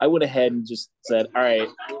 I went ahead and just said, all right.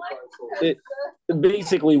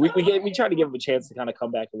 Basically, we tried to give him a chance to kind of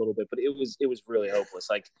come back a little bit, but it was really hopeless.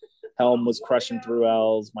 Like, Helm was crushing through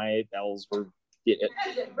L's. My L's were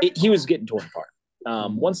he was getting torn apart.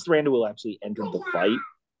 Once Thranduil actually entered the fight,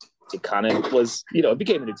 it kind of was, it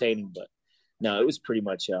became entertaining, but no, it was pretty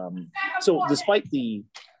much so despite the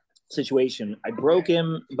situation, I broke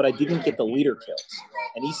him, but I didn't get the leader kills,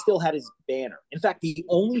 and he still had his banner. In fact, the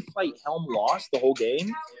only fight Helm lost the whole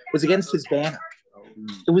game was against his banner.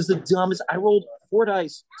 It was the dumbest. I rolled 4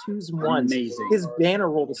 dice, 2s and 1s. Amazing. His banner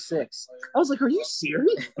rolled a 6. I was like, "Are you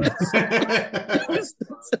serious?"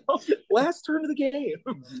 Last turn of the game,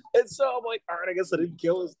 and so I'm like, "All right, I guess I didn't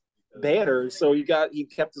kill his banner." So he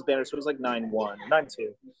kept his banner, so it was like 9-1,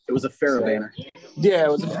 9-2. It was a Pharaoh banner. Yeah,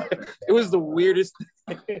 it was the weirdest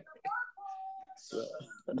thing.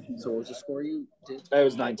 So what was the score you did? It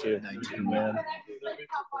was 9-2. 9-2, man.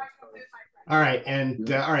 All right,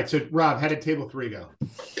 and all right. So Rob, how did table 3 go?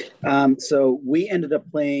 So we ended up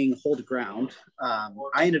playing Hold Ground.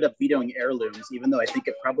 I ended up vetoing Heirlooms, even though I think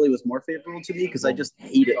it probably was more favorable to me, because I just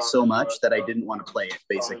hate it so much that I didn't want to play it,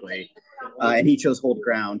 basically. And he chose Hold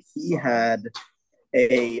Ground. He had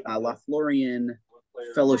a Lothlorien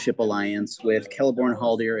Fellowship Alliance with Celeborn,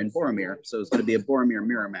 Haldir, and Boromir. So it was going to be a Boromir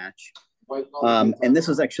mirror match. And this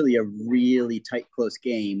was actually a really tight, close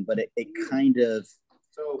game, but it kind of,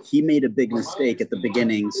 he made a big mistake at the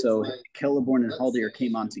beginning. So Celeborn and Haldir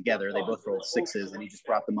came on together. They both rolled 6s, and he just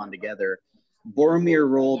brought them on together. Boromir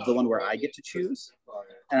rolled the one where I get to choose.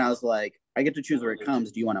 And I was like, I get to choose where it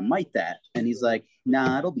comes. Do you want to might that? And he's like,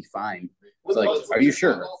 nah, it'll be fine. It's like, are you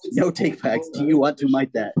sure? No take backs. Do you want to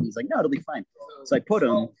might that? And he's like, no, it'll be fine. So I put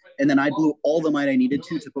him, and then I blew all the might I needed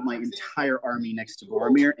to put my entire army next to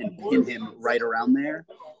Boromir and pin him right around there.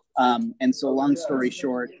 And so long story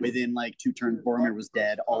short, within like 2 turns, Boromir was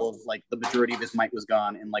dead. All of like the majority of his might was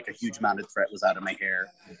gone, and like a huge mounted threat was out of my hair.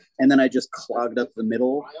 And then I just clogged up the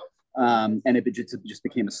middle. And it just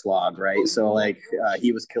became a slog, right? So like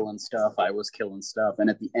he was killing stuff, I was killing stuff, and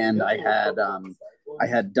at the end I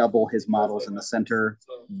had double his models in the center,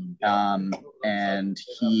 and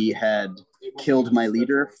he had killed my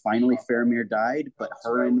leader. Finally, Faramir died, but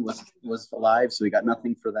Hurin was alive, so he got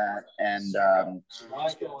nothing for that. And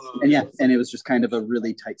it was just kind of a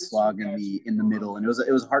really tight slog in the middle, and it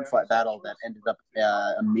was a hard fought battle that ended up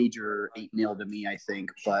a major 8-0 to me, I think,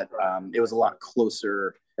 but it was a lot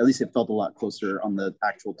closer At least it felt a lot closer on the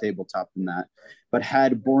actual tabletop than that. But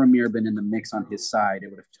had Boromir been in the mix on his side, it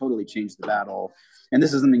would have totally changed the battle. And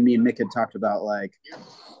this is something me and Mick had talked about. Like,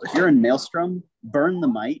 if you're in Maelstrom, burn the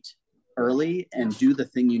might early and do the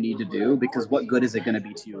thing you need to do, because what good is it going to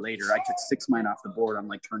be to you later? I took 6 mine off the board on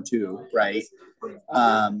like turn 2, right?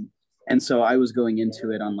 And so I was going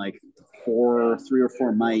into it on like 3 or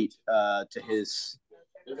 4 might to his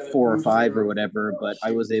 4 or 5 or whatever, but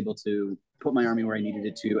I was able to put my army where I needed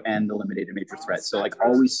it to and eliminate a major threat. So like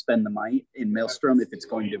always spend the might in Maelstrom if it's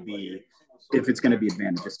going to be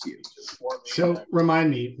advantageous to you. So remind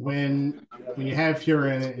me, when you have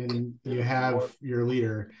Hurin and you have your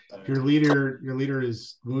leader, if your leader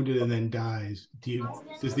is wounded and then dies,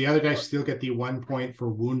 does the other guy still get the 1 point for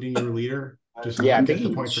wounding your leader? I think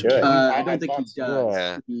he should. I don't think he does.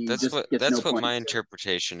 Yeah, He that's what point. my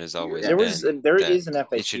interpretation has always There been. is an FAQ.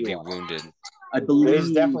 It should be wounded. I believe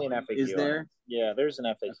there's definitely an FAQ. Is there? Yeah, there's an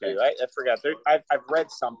FAQ. Okay. I forgot. I've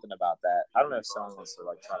read something about that. I don't know if someone wants to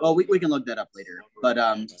like. Well, we can look that up later. But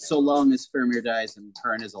so long as Faramir dies and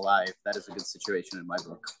Hurin is alive, that is a good situation in my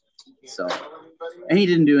book. So, and he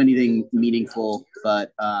didn't do anything meaningful,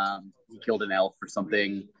 but he killed an elf or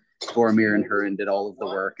something. Boromir and Hurin did all of the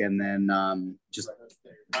work, and then just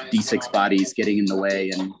D6 bodies getting in the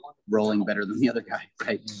way and rolling better than the other guy,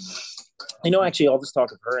 right? Actually, all this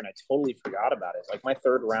talk of her, and I totally forgot about it. Like my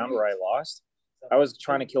 3rd round where I lost, I was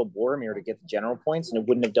trying to kill Boromir to get the general points, and it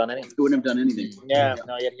wouldn't have done anything. It wouldn't have done anything. Yeah,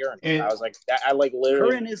 no, you had Hurin. And I was like, I like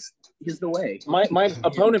literally. Hurin is the way. My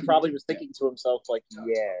opponent probably was thinking to himself like,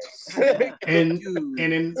 yes. and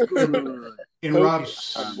in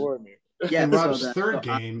Rob's Rob's third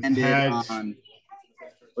game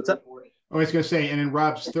what's up? I was going to say, and in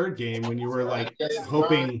Rob's 3rd game, when you were like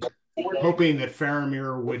hoping that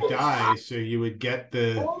Faramir would die, so you would get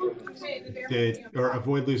or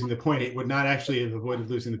avoid losing the point, it would not actually have avoided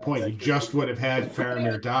losing the point. You just would have had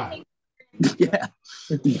Faramir die. Yeah.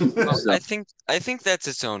 Well, I think that's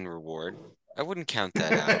its own reward. I wouldn't count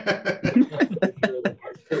that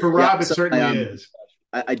out. For Rob, it certainly is.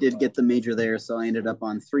 I did get the major there, so I ended up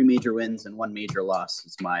on 3 major wins and 1 major loss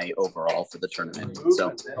is my overall for the tournament.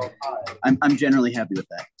 So I'm generally happy with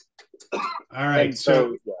that. All right.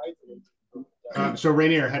 So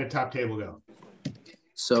Rainier, how did top table go?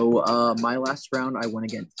 So my last round, I went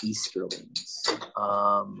against Easterlings.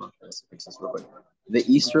 Let's fix this real quick. The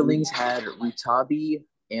Easterlings had Rutabi,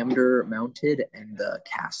 Amder mounted, and the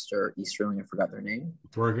caster Easterling. I forgot their name.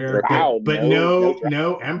 Wow, but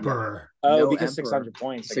no Emperor. Oh, No because Emperor. 600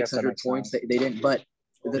 points. 600 points. They didn't. But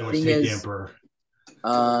the thing the is, Emperor.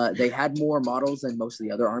 they had more models than most of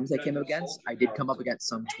the other arms I came up against. I did come up against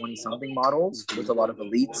some 20-something models with a lot of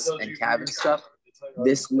elites and cav and stuff.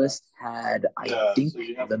 This list had, I think,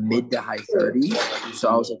 the mid to high 30s. So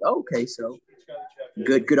I was like, oh, okay, so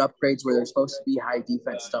good upgrades where they're supposed to be, high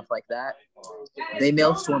defense, stuff like that. They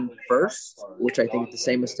Maelstrom first, which I think is the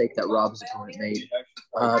same mistake that Rob's opponent made,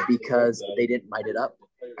 because they didn't might it up.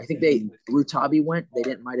 I think Rutabi went, they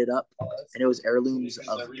didn't might it up, and it was heirlooms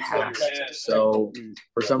of past. So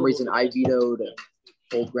for some reason, I vetoed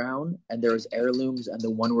Old Ground, and there was heirlooms, and the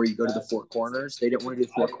one where you go to the 4 corners. They didn't want to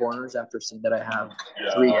do 4 corners after seeing that I have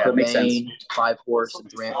 3 Crebain, 5 horse, and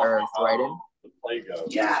Thryden.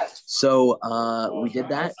 So we did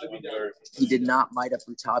that. He did not might up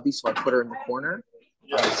Rutabi, so I put her in the corner.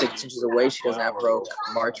 6 inches away. She doesn't have heroic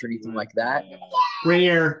march or anything like that.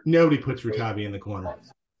 Rainier, nobody puts Rutabi in the corner.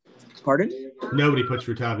 Pardon? Nobody puts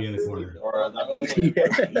Rutabi in the corner.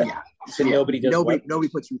 Yeah. So nobody does Nobody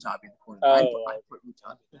puts Rutabi in the corner. I put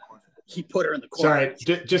Rutabi in the corner. He put her in the corner.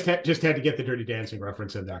 Sorry, just had to get the Dirty Dancing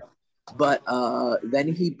reference in there. But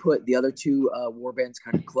then he put the other 2 warbands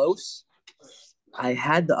kind of close. I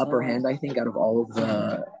had the upper hand, I think, out of all of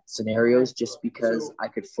the scenarios, just because I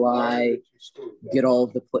could fly, get all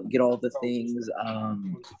the things,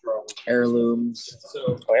 heirlooms.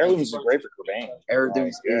 Heirlooms is great for Crebain.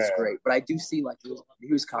 Heirlooms is great, but I do see like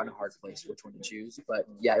he was kind of hard placed which one to choose. But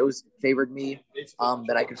yeah, it was favored me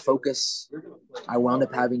that I could focus. I wound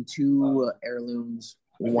up having 2 heirlooms.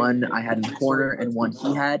 One I had in the corner, and one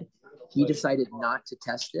he had. He decided not to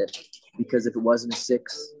test it because if it wasn't a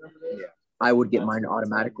 6. I would get mine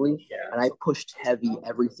automatically. And I pushed heavy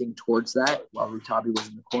everything towards that while Rutabi was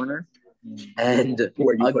in the corner. And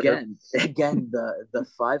again, the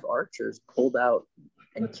 5 archers pulled out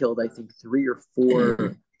and killed, I think, 3 or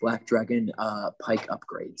 4 Black Dragon pike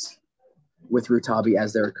upgrades with Rutabi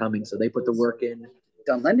as they were coming. So they put the work in.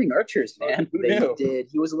 Dunlending archers, man. Who knew? Did.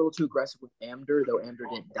 He was a little too aggressive with Amder, though Amder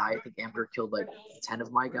didn't die. I think Amder killed like 10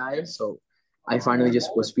 of my guys. So I finally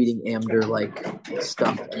just was feeding Amder like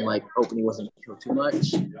stuff and like hoping he wasn't killed too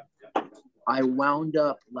much. I wound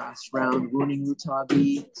up last round ruining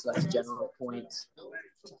Rutabi, so that's general points.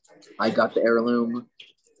 I got the heirloom,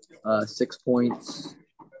 6 points.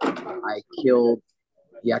 I killed.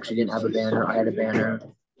 He actually didn't have a banner. I had a banner,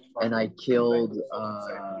 and I killed.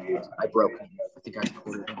 I broke him. I think I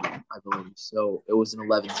recorded him, I believe. So it was an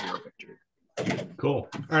 11-0 victory. Cool.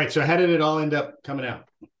 All right. So how did it all end up coming out?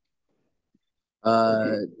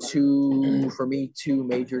 2 for me, 2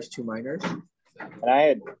 majors, 2 minors. And I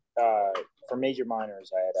had for major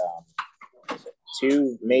minors, I had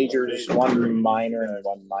 2 majors, 1 minor, and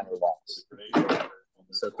 1 minor loss.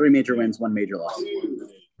 So 3 major wins, 1 major loss.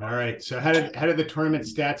 All right. So how did the tournament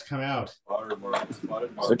stats come out?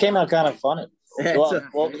 So it came out kind of funny.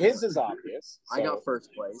 Well, his is obvious. So. I got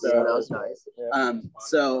first place, so that was nice.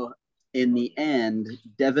 So in the end,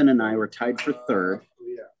 Devin and I were tied for third.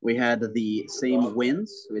 We had the same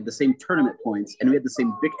wins, we had the same tournament points, and we had the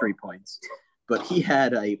same victory points. But he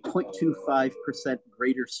had a 0.25%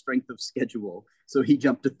 greater strength of schedule, so he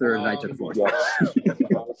jumped to third, and I took fourth.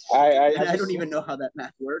 I don't even know how that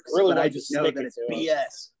math works, really, but I just know that it's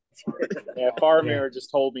BS. Yeah, Faramir just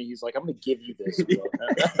told me, he's like, I'm going to give you this.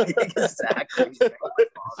 Exactly.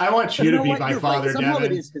 I want you to be my father, right. Somehow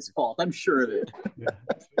Devin. it is his fault. I'm sure of it. Yeah.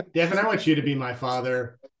 Devin, I want you to be my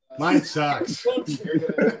father. Mine sucks.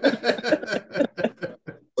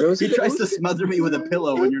 He tries to smother me with a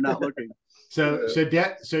pillow when you're not looking. So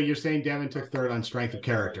you're saying Devin took third on strength of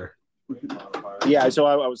character? Yeah, so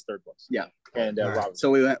I was third place. Yeah, and right.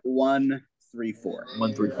 So we went 1, 3, 4.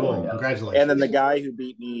 1, 3, 4. Cool. Congratulations. And then the guy who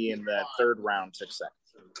beat me in the third round took second.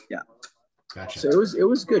 Yeah. Gotcha. So it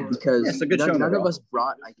was good because none of us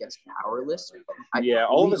brought, I guess, powerless.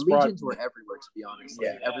 All of us legions were everywhere, to be honest.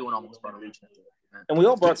 Yeah, everyone almost brought a legion. And we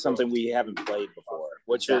all brought something we haven't played before,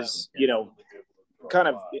 which is, kind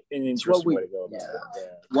of an interesting way to go about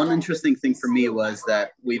it. One interesting thing for me was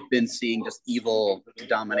that we've been seeing just evil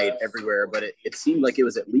dominate everywhere, but it seemed like it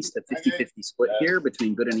was at least a 50-50 split here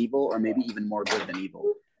between good and evil, or maybe even more good than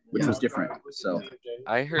evil, which was different. So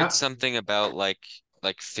I heard something about like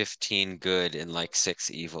 15 good and like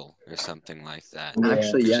 6 evil or something like that.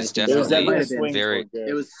 Actually, yeah, it's definitely very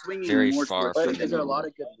swinging very more far but from because there are a lot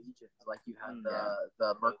of good legions. Like you had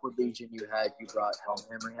the Mirkwood Legion, you brought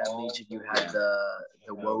Helmhammerhand Legion, you had the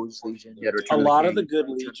Woes Legion. A lot of the good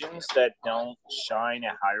legions that don't shine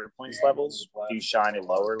at higher points levels do shine at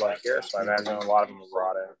lower, like here. So I imagine a lot of them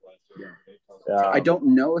brought it. I don't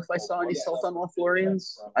know if I saw any Sultan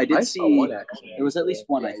Lothlorians. I see one, actually. It was at least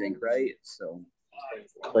one, I think, right? So.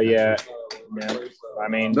 But yeah, I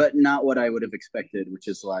mean, but not what I would have expected, which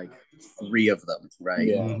is like 3 of them, right?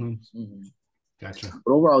 Yeah. Mm-hmm. Mm-hmm. Gotcha.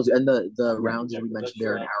 But overall, and the rounds that we mentioned,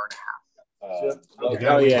 they're an hour and a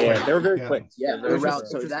half. Yeah, they were very quick. Yeah, the round.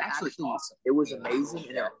 So that actually, it was amazing,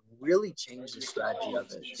 and it really changed the strategy of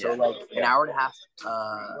it. So like an hour and a half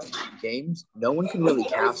games, no one can really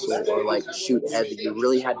castle or like shoot heavy. You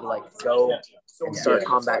really had to like go and start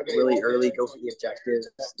combat really early, go for the objectives.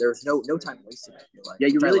 There's no time wasted, I feel like. Yeah,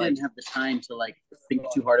 you really didn't have the time to like think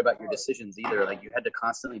too hard about your decisions either. Like you had to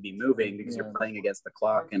constantly be moving because you're playing against the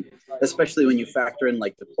clock, and especially when you factor in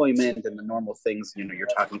like deployment and the normal things, you're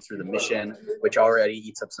talking through the mission, which already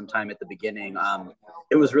eats up some time at the beginning.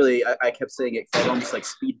 It was really, I kept saying it felt almost like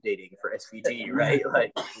speed dating for SVG, right?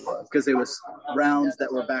 Like, because it was rounds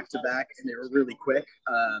that were back to back and they were really quick.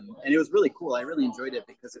 And it was really cool. I really enjoyed it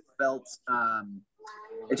because it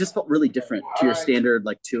just felt really different to your standard,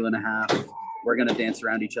 like 2.5. We're going to dance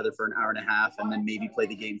around each other for an hour and a half and then maybe play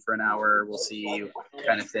the game for an hour. We'll see,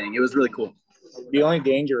 kind of thing. It was really cool. The only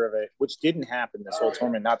danger of it, which didn't happen this whole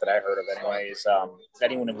tournament, not that I heard of anyway, is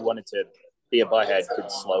anyone who wanted to be a butthead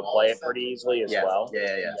could slow play it pretty easily as well.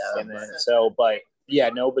 Yeah. And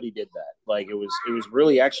then, nobody did that. Like it was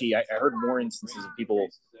really actually, I heard more instances of people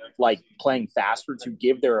like playing faster to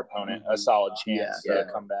give their opponent a solid chance to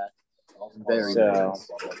come back. Very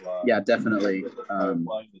nice. Yeah, definitely. I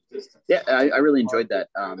really enjoyed that.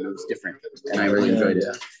 It was different, and I really enjoyed it.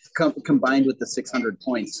 Combined with the 600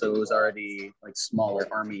 points, so it was already like smaller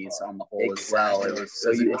armies on the whole as well. It was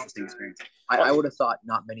an interesting experience. I would have thought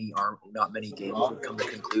not many games would come to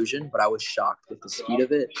conclusion, but I was shocked with the speed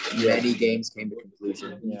of it. Many games came to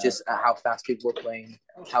conclusion. Just how fast people were playing,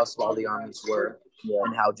 how small the armies were.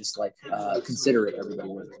 And how just like considerate everybody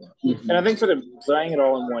was. And I think for playing it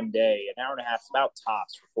all in one day, an hour and a half is about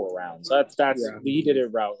tops for 4 rounds. That's he did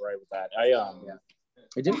it right with that.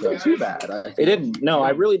 It didn't feel too bad. It didn't. No,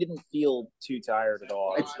 I really didn't feel too tired at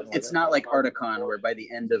all. It's not like Articon where by the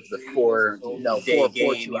end of the 4-day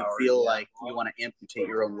game you feel like you want to amputate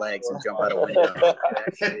your own legs and jump out a window.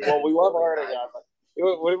 Well, we love Articon.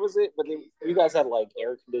 What was it? But you guys had like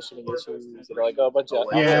air conditioning issues and like a bunch of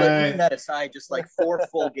Leaving that aside, just like 4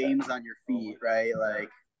 full games on your feet, right? Like,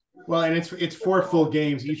 well, and it's 4 full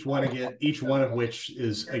games, each one of which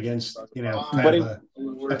is against but it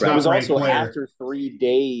was also player. After 3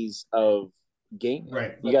 days of game.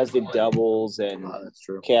 Right. You guys did doubles and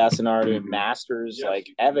Chaos and Art and Masters. Like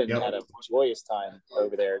Evan had a joyous time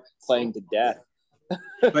over there playing to death.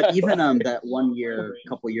 But even that 1 year,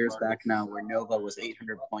 couple years back now, where Nova was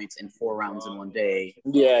 800 points in 4 rounds in 1 day.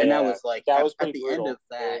 Yeah, and that was like that was at the brutal. end of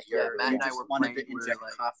that, you just wanted to inject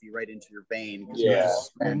coffee right into your vein.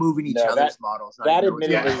 And moving each other's models. That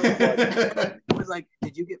admittedly it was like,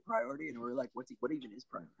 did you get priority? And we're like, what even is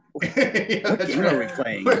priority? What game are we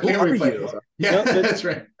playing? Who are you? Yeah, that's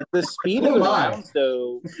right. The speed of the rounds,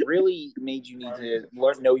 though, really made you need to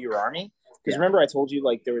know your army. Because remember, I told you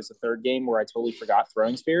like there was a 3rd game where I totally forgot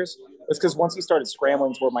throwing spears. It's because once he started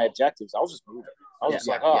scrambling toward my objectives, I was just moving. I was just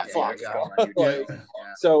like, fuck.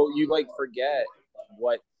 So you like forget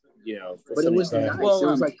what But it was nice. Well, it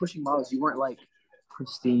was like pushing models. You weren't like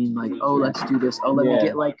pristine, like, oh, let's do this. Oh, let me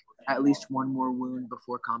get like at least 1 more wound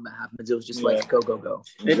before combat happens. It was just like go.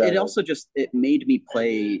 It also it made me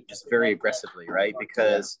play just very aggressively, right?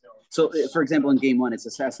 Because so, for example, in game 1, it's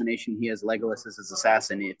assassination. He has Legolas as his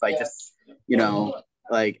assassin. If I just,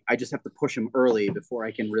 I just have to push him early before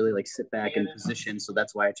I can really like sit back in position. So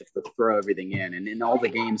that's why I just have to throw everything in. And in all the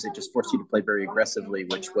games, it just forced you to play very aggressively,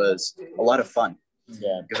 which was a lot of fun.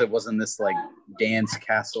 Yeah, because it wasn't this like dance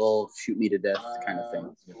castle, shoot me to death kind of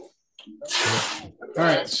thing. All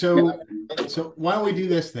right, so why don't we do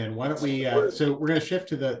this then? Why don't we? So we're going to shift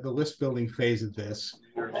to the list building phase of this.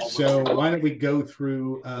 So why don't we go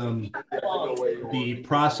through the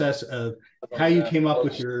process of how you came up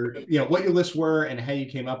with your, what your lists were and how you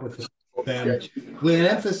came up with them, with an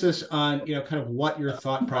emphasis on, kind of what your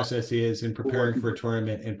thought process is in preparing for a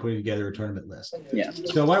tournament and putting together a tournament list. Yeah.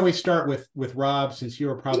 So why don't we start with Rob, since you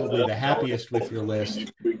were probably the happiest with your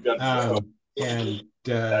list, and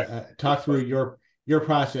talk through your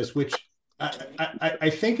process, which I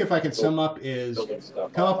think if I can sum up is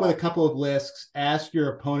come up with a couple of lists, ask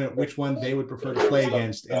your opponent which one they would prefer to play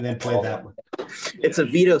against, and then play that one. It's a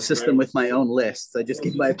veto system with my own lists. I just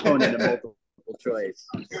give my opponent a multiple choice.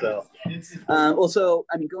 So,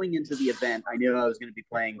 going into the event, I knew I was going to be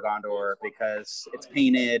playing Gondor because it's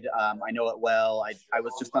painted. I know it well. I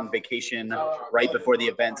was just on vacation right before the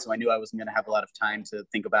event, so I knew I wasn't going to have a lot of time to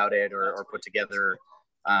think about it or put together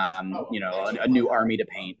a new army to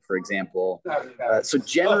paint, for example. So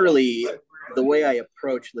generally, the way I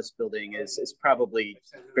approach list building is probably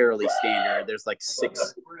fairly standard. There's like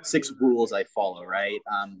six rules I follow, right?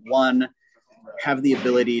 One, have the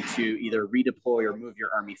ability to either redeploy or move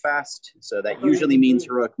your army fast. So that usually means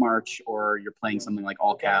heroic march, or you're playing something like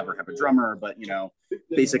all cav or have a drummer, but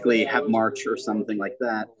basically have march or something like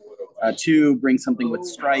that. 2, bring something with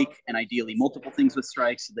strike, and ideally multiple things with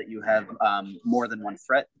strike, so that you have more than one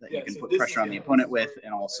threat that you can put pressure on the opponent with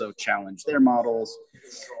and also challenge their models.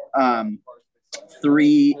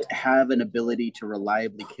 3, have an ability to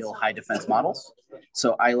reliably kill high defense models.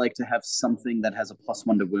 So I like to have something that has a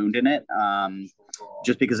 +1 to wound in it.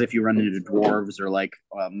 Just because if you run into dwarves or like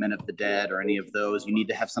Men of the Dead or any of those, you need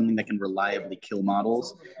to have something that can reliably kill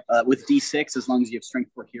models. With D6, as long as you have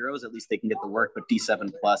strength 4 heroes, at least they can get the work, but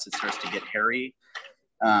D7 plus, it starts to get hairy.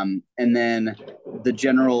 And then the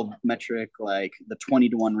general metric, like the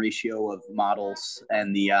 20-to-1 ratio of models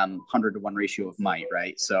and the 100-to-1 ratio of might,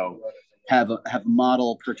 right? So have a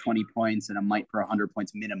model per 20 points and a might per 100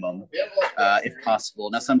 points minimum, if possible.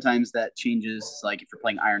 Now, sometimes that changes. Like if you're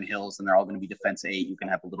playing Iron Hills and they're all going to be defense 8, you can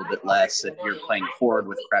have a little bit less. If you're playing Horde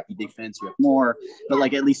with crappy defense, you have more. But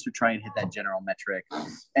like at least to try and hit that general metric.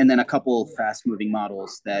 And then a couple fast-moving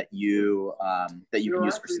models that you can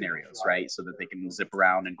use for scenarios, right? So that they can zip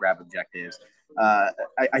around and grab objectives.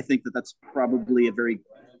 I think that's probably a very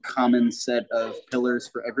common set of pillars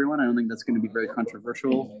for everyone. I don't think that's going to be very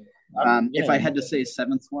controversial. If I had to say a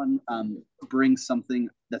 7th one, bring something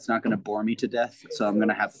that's not going to bore me to death. So I'm going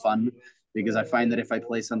to have fun, because I find that if I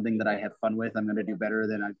play something that I have fun with, I'm going to do better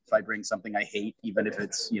than if I bring something I hate, even if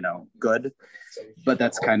it's, good. But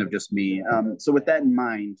that's kind of just me. So with that in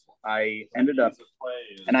mind, I ended up,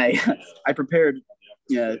 and I prepared,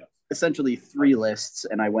 essentially 3 lists,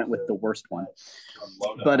 and I went with the worst one.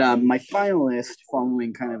 But my final list,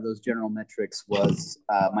 following kind of those general metrics, was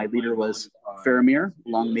my leader was Faramir,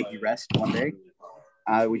 long may he rest one day.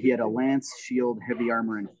 He had a lance, shield, heavy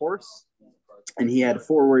armor, and horse. And he had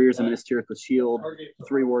 4 warriors and Minas Tirith with shield,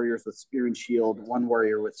 3 warriors with spear and shield, 1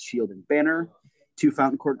 warrior with shield and banner, 2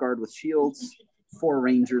 Fountain Court Guard with shields, 4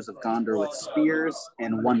 Rangers of Gondor with spears,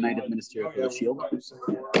 and 1 Knight of Ministerial with a shield.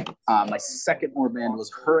 My second warband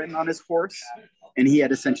was Hurin on his horse, and he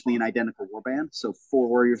had essentially an identical warband. So 4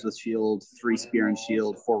 warriors with shield, 3 spear and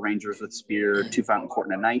shield, 4 rangers with spear, 2 fountain court,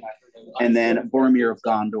 and a knight. And then Boromir of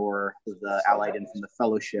Gondor, the allied in from the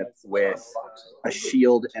Fellowship, with a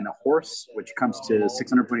shield and a horse, which comes to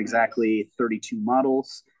 600 point exactly, 32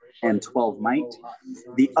 models, and 12 might.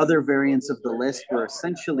 The other variants of the list were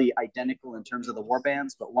essentially identical in terms of the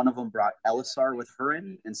warbands, but one of them brought Elisar with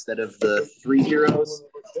Hurin instead of the 3 heroes,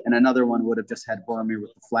 and another one would have just had Boromir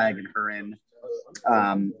with the flag and Hurin,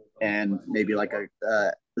 and maybe like a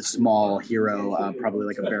small hero, probably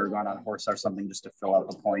like a Baragon on a horse or something, just to fill out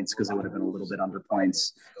the points, because it would have been a little bit under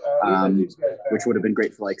points, which would have been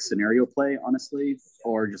great for like scenario play, honestly,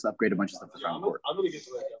 or just upgrade a bunch of stuff for Fountain Court.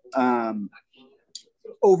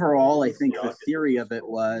 Overall, I think the theory of it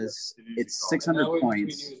was it's 600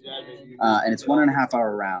 points, and it's 1.5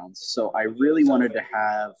 hour rounds. So I really wanted to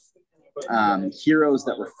have heroes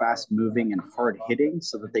that were fast moving and hard hitting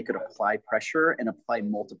so that they could apply pressure and apply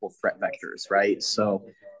multiple threat vectors, right? So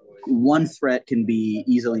one threat can be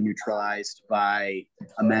easily neutralized by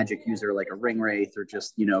a magic user like a ring wraith or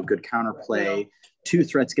just, good counterplay. 2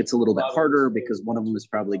 threats gets a little bit harder because one of them is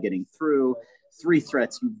probably getting through. 3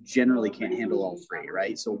 threats, you generally can't handle all 3,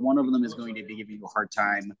 right? So one of them is going to be giving you a hard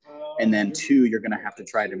time, and then 2 you're going to have to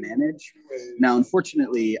try to manage. Now,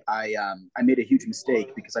 unfortunately, I made a huge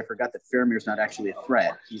mistake because I forgot that Faramir's not actually a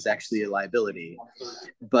threat. He's actually a liability.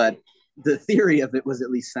 But the theory of it was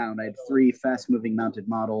at least sound. I had 3 fast-moving mounted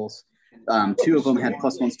models. 2 of them had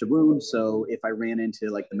 +1s to wound, so if I ran into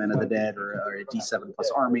like the Men of the Dead or a D7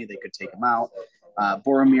 plus army, they could take him out.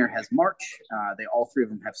 Boromir has March. They all 3 of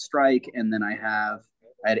them have Strike, and then I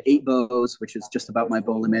had 8 bows, which is just about my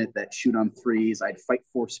bow limit, that shoot on 3s. I'd fight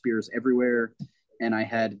 4 spears everywhere, and I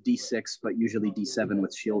had D6, but usually D7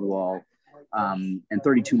 with shield wall. And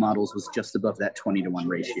 32 models was just above that 20-to-1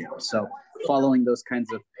 ratio. So following those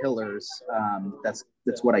kinds of pillars, that's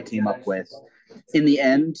what I came up with. In the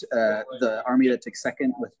end, the army that took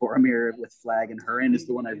second with Boromir, with Flag, and Hurin is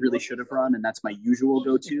the one I really should have run, and that's my usual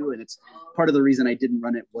go-to. And it's part of the reason I didn't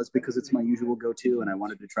run it was because it's my usual go-to, and I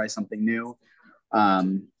wanted to try something new.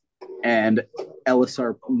 And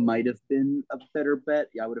Elisar might have been a better bet.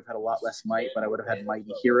 Yeah, I would have had a lot less might, but I would have had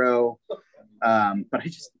Mighty Hero. But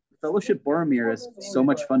Fellowship Boromir is so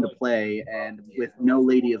much fun to play, and with no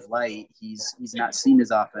Lady of Light, he's not seen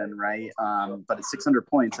as often, right? But at 600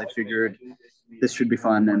 points, I figured this should be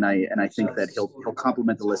fun, and I think that he'll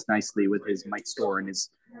complement the list nicely with his Might Store and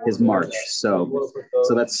his March. So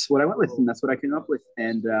that's what I went with, and that's what I came up with,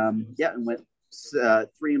 and and went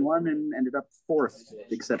 3-1 and ended up 4th,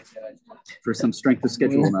 except for some strength of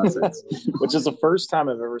schedule nonsense. Which is the first time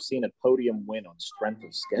I've ever seen a podium win on strength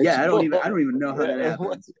of schedule. Yeah, I don't even know how that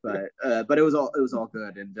happens, but it was all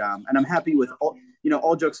good, and I'm happy with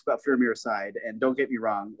all jokes about Faramir aside, and don't get me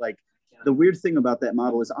wrong, like the weird thing about that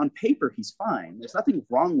model is on paper he's fine. There's nothing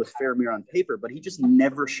wrong with Faramir on paper, but he just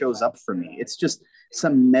never shows up for me. It's just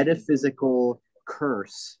some metaphysical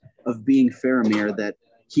curse of being Faramir that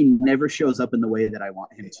he never shows up in the way that I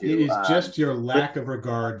want him to. It is just your lack of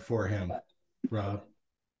regard for him, Rob.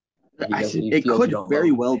 It could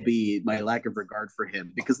very well be my lack of regard for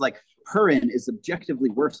him, because like Hurin is objectively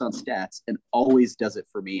worse on stats and always does it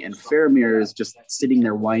for me, and Faramir is just sitting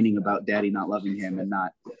there whining about daddy not loving him and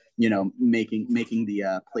not making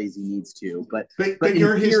the plays he needs to. But in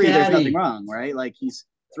you're theory, his there's daddy. nothing wrong, right? Like he's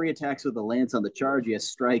 3 attacks with a lance on the charge, he has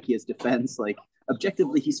strike, he has defense, like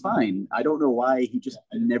objectively he's fine. I don't know why he just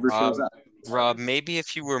never shows up. Rob, maybe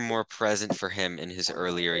if you were more present for him in his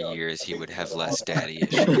earlier years, he would have less daddy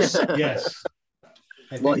issues. Yes.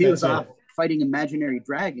 Well, he was off fighting imaginary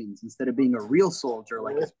dragons instead of being a real soldier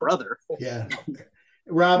like his brother. Yeah.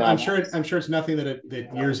 Rob, I'm sure it's nothing that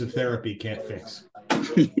years of therapy can't fix.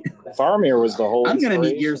 Faramir was the whole I'm going to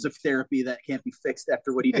need years of therapy that can't be fixed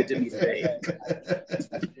after what he did to me today.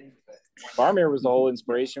 Faramir was the whole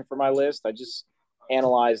inspiration for my list. I just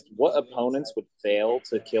analyzed what opponents would fail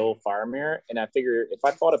to kill Faramir, and I figured if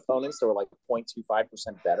I fought opponents that were like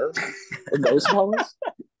 0.25% better than those opponents,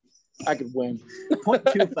 I could win.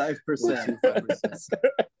 0.25%.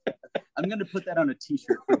 I'm going to put that on a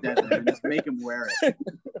t-shirt for Devin and just make him wear it.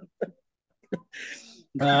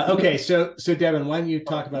 Okay, so Devin, why don't you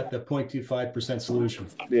talk about the 0.25% solution?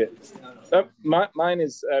 Yeah, mine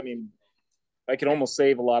is. I mean, I can almost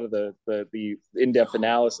save a lot of the in-depth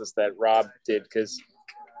analysis that Rob did, because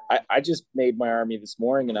I just made my army this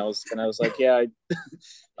morning, and I was like, yeah,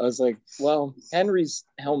 I was like, well, Henry's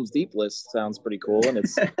Helm's Deep list sounds pretty cool, and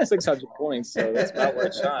it's 600 points, so that's about where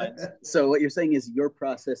it shines. So what you're saying is your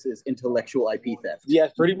process is intellectual IP theft. Yeah,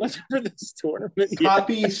 pretty much for this tournament.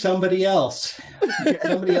 Copy somebody else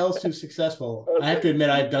who's successful. I have to admit,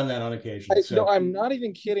 I've done that on occasion. No, I'm not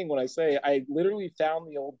even kidding when I say I literally found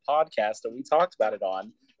the old podcast that we talked about it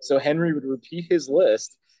on. So Henry would repeat his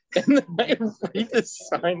list, and then I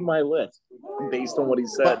redesigned my list based on what he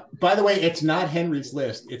said. By the way, it's not Henry's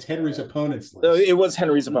list. It's Henry's opponent's list. No, it was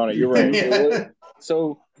Henry's opponent. You're right. Yeah.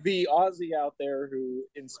 So the Aussie out there who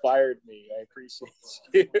inspired me, I appreciate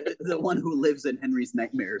you. The one who lives in Henry's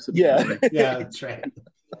nightmares. Yeah. Yeah, that's right.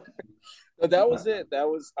 But that was it. That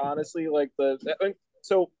was honestly like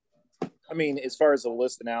so, I mean, as far as the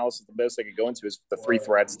list analysis, the best I could go into is the 3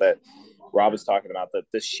 threats that Rob was talking about.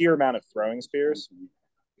 The sheer amount of throwing spears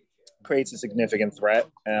creates a significant threat.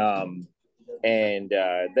 And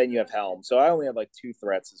then you have Helm. So I only have like 2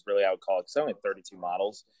 threats is really how I would call it, because I only have 32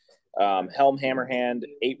 models. Helm Hammerhand,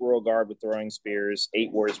 8 Royal Guard with throwing spears,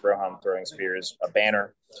 8 Warriors Rohan with throwing spears, a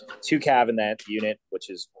banner, 2 Cav in that unit, which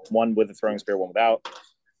is 1 with a throwing spear, 1 without.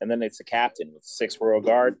 And then it's a captain with 6 Royal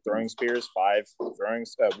Guard, throwing spears, 5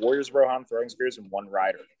 Warriors Rohan throwing spears, and 1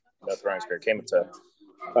 rider. No throwing spear. Came up to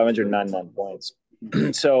 599 points.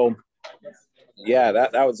 So, yeah,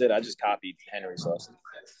 that was it. I just copied Henry's list.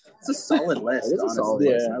 It's a solid list. It's a solid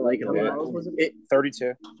list. I like it a lot.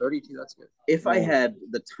 32. 32, that's good. If I had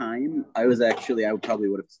the time, I would probably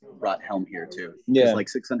would have brought Helm here too. Yeah. It's like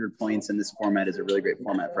 600 points in this format is a really great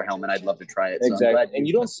format for Helm, and I'd love to try it. So Exactly. And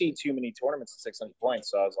you don't see too many tournaments at 600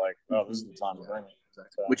 points, so I was like, oh, this is the time to bring it. So,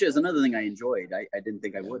 which is another thing I enjoyed. I didn't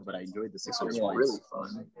think I would, but I enjoyed the 600 points. Really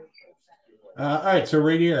fun. All right, so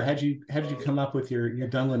Radier, how'd you come up with your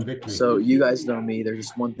Dunlin victory? So you guys know me. There's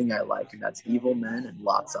just one thing I like, and that's evil men and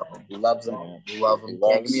lots of them. Loves them. Love them.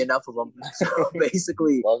 Can't give me enough of them. So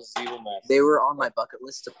basically, loves evil men. They were on my bucket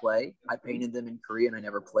list to play. I painted them in Korea, and I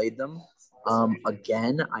never played them.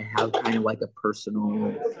 Again, I have kind of like a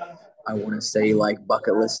personal, I want to say like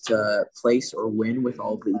bucket list to place or win with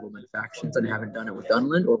all of the evil men factions, and I haven't done it with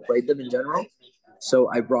Dunlin or played them in general. So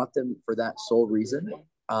I brought them for that sole reason.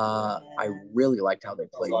 I really liked how they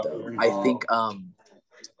played, though. I think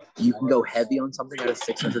you can go heavy on something at a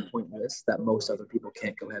 600-point list that most other people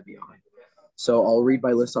can't go heavy on. So I'll read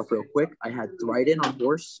my list off real quick. I had Thryden on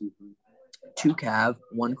horse, 2 Cav,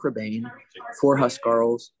 1 Crebain, 4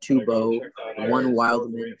 Huskarls, 2 Bow, 1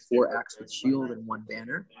 Wildman, 4 Axe with Shield, and 1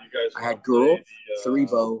 Banner. I had Girl, 3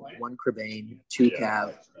 Bow, 1 Crebain, 2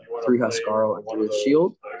 Cav, 3 Huskarl, and 3 with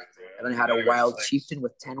Shield. And then I had a Wild Chieftain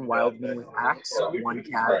with 10 Wildmen with Axe, 1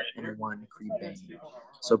 Cav, and 1 Crebain.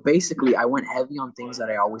 So basically, I went heavy on things that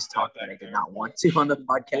I always talked that I did not want to on the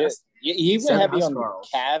podcast. Yeah, you went heavy on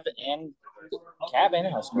Cav and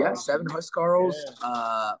Huskarls. Yeah, 7 Huskarls,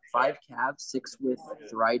 5 Cav, 6 with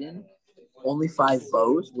Thryden, only 5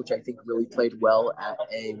 Bows, which I think really played well at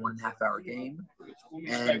a 1.5 hour game,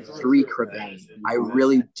 and 3 Crebain. I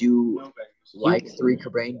really do like 3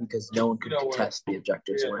 Crebain because no one could contest the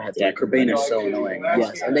objectives when I had 3 Crebain is so annoying.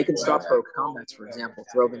 Yes, and they can stop heroic combats, for example,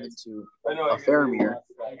 throw them into a Faramir.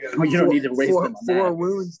 You don't need to waste them on 4 that.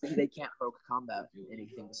 wounds, they can't heroic combat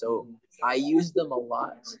anything. So I used them a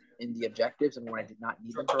lot in the objectives, and when I did not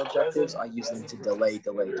need them for objectives, I used them to delay.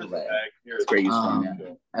 It's great use for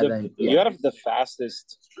them, And then you have the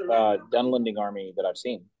fastest Dunlending army that I've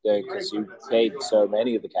seen because you played so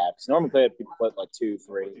many of the Cavs. Normally, people put like 2,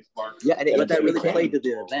 3. Yeah, and but that really played to the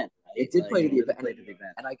event. It did play to the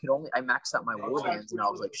event, and I maxed out my war bands, and I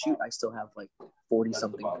was like, shoot, I still have like 40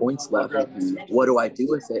 something points left. What do I do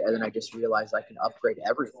with it? And then I just realized I can upgrade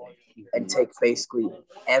everything and take basically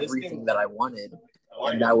everything that I wanted.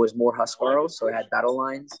 And that was more Huskarls, so I had battle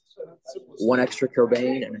lines, 1 extra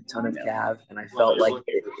Crebain, and a ton of Cav, and I felt like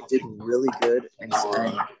it did really good. And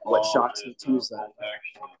what shocks me too is that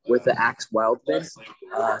with the Axe Wildman,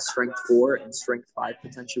 strength 4 and strength 5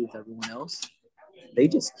 potentially with everyone else, they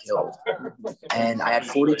just killed. And I had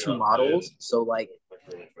 42 models, so like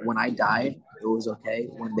when I died, it was okay.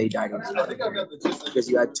 When they died, it was not okay. Because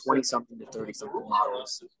you had 20-something to 30-something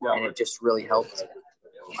models, and it just really helped.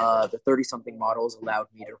 The 30-something models allowed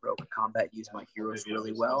me to heroic combat, use my heroes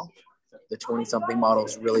really well. The 20-something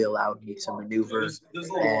models really allowed me to maneuver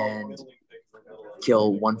and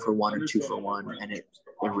kill 1 for 1 or 2 for 1, and it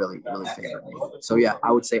really, really favored me. So yeah,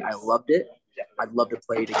 I would say I loved it. I'd love to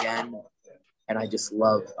play it again, and I just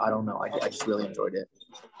I just really enjoyed it.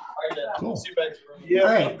 Cool. All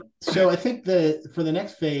right. So I think for the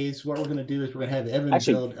next phase, what we're going to do is we're going to have Evan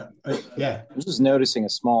build. I'm just noticing a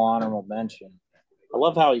small honorable mention. I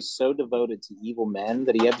love how he's so devoted to evil men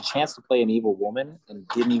that he had the chance to play an evil woman and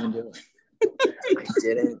didn't even do it. I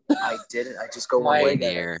didn't. I just go one way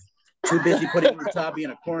there. Too busy putting Utabi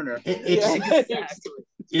in a corner.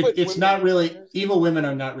 It's not really, evil women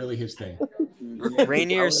are not really his thing.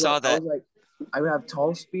 Rainier saw that. I would have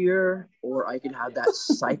Tall Spear, or I could have that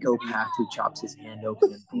psychopath who chops his hand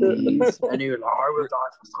open and bleeds. And he was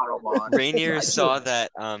like, Rainier saw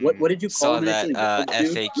that. What did you call him? That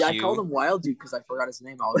FAQ. Yeah, I called him Wild Dude because I forgot his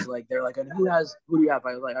name. I was like, they're like, who do you have?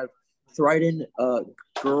 I was like, I have Thryden,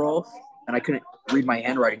 Geralt, and I couldn't read my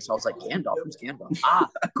handwriting, so I was like, Gandalf. Who's Gandalf?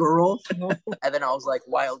 Geralt. And then I was like,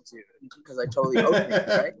 Wild Dude, because I totally opened it,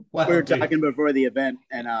 right? We were talking before the event,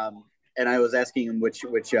 and I was asking him which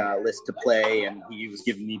list to play, and he was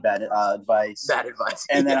giving me bad advice.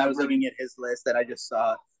 And then I was looking at his list, and I just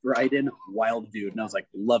saw Thryden, Wild Dude, and I was like,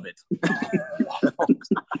 love it.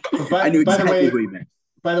 I knew exactly who he meant.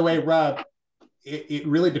 By the way, Rob, it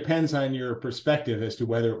really depends on your perspective as to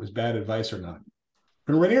whether it was bad advice or not.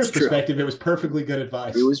 From Rainier's perspective, it was perfectly good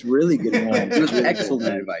advice. It was really good advice. It was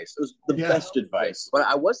excellent advice. It was the best advice. But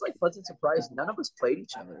I was like pleasantly surprised. None of us played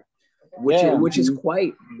each other. Which is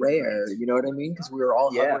quite rare, you know what I mean? Because we were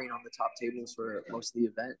all hovering on the top tables for most of the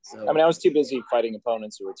event. So I mean, I was too busy fighting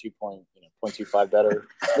opponents who were 0.25 better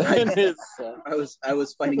than his. I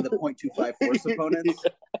was fighting the 0.25 force opponents.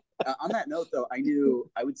 On that note, though, I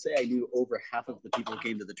would say I knew over half of the people who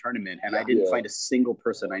came to the tournament, and I didn't find a single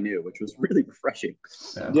person I knew, which was really refreshing.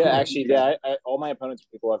 All my opponents were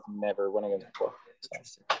people I've never went against before.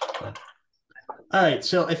 All right,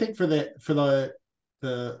 so I think for the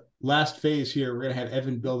last phase here, we're going to have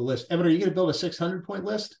Evan build a list. Evan, are you going to build a 600-point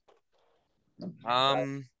list?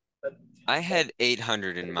 I had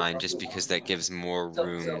 800 in mind just because that gives more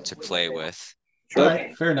room to play with. All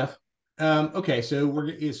right, fair enough. Okay, so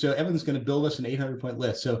Evan's going to build us an 800-point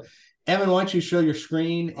list. So, Evan, why don't you show your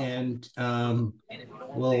screen, and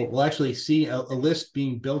we'll actually see a list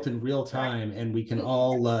being built in real time, and we can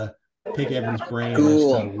all pick Evan's brain as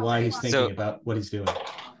to why he's thinking about what he's doing.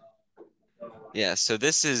 Yeah, so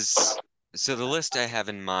the list I have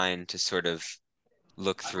in mind to sort of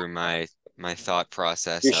look through my thought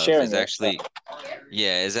process is actually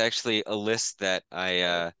a list that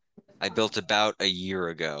I built about a year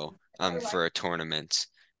ago for a tournament.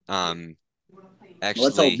 Actually,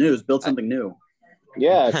 that's old news. Build something new.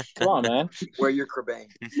 Yeah, come on, man. Where your Crabane?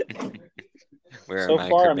 So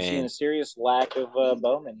far, I'm seeing a serious lack of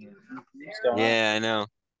bowmen here. Yeah, I know.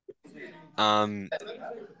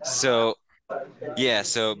 So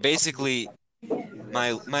basically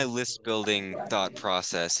my list building thought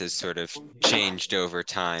process has sort of changed over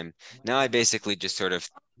time. Now I basically just sort of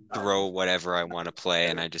throw whatever I want to play,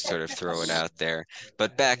 and I just sort of throw it out there.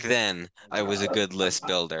 But back then I was a good list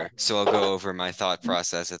builder, so I'll go over my thought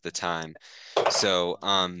process at the time. So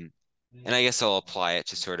and I guess I'll apply it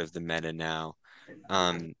to sort of the meta now.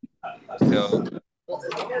 So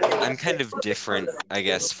I'm kind of different, I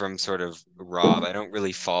guess, from sort of Rob. I don't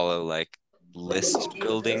really follow like list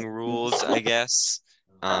building rules, I guess.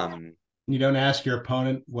 You don't ask your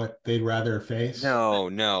opponent what they'd rather face?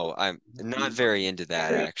 No, I'm not very into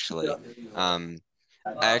that, actually. I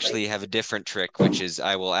actually have a different trick, which is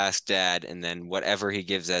I will ask Dad, and then whatever he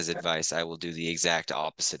gives as advice, I will do the exact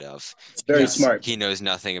opposite of. It's very smart. He knows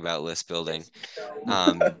nothing about list building.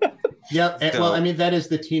 Well, I mean, that is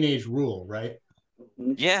the teenage rule, right?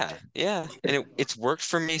 Yeah, and it's worked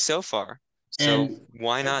for me so far. So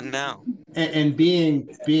why not now? And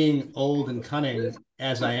being old and cunning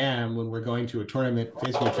as I am, when we're going to a tournament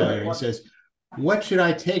facing each other, he says, "What should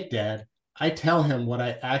I take, Dad?" I tell him what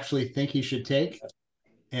I actually think he should take,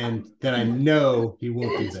 and then I know he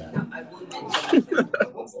won't do that.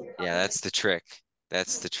 Yeah, that's the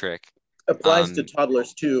trick. Applies to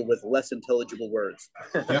toddlers too, with less intelligible words.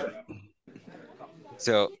 Yep.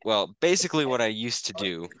 So, well, basically what I used to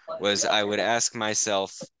do was I would ask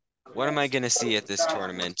myself, what am I going to see at this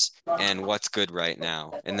tournament, and what's good right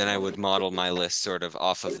now? And then I would model my list sort of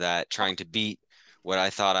off of that, trying to beat what I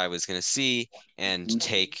thought I was going to see and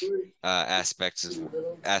take aspects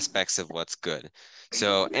of what's good.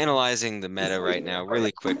 So analyzing the meta right now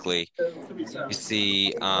really quickly, you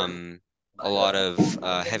see a lot of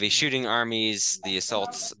heavy shooting armies, the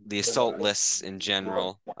assault lists in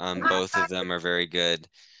general. Both of them are very good.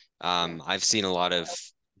 I've seen a lot of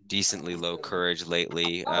decently low courage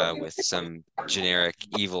lately with some generic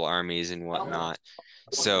evil armies and whatnot.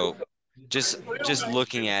 So just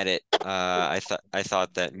looking at it, I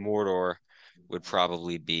thought that Mordor would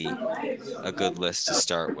probably be a good list to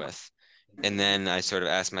start with. And then I sort of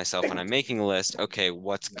asked myself when I'm making a list, okay,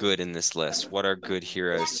 what's good in this list? What are good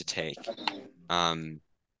heroes to take?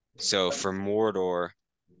 So for Mordor,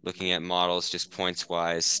 looking at models just points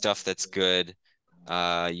wise, stuff that's good.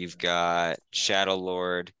 You've got Shadow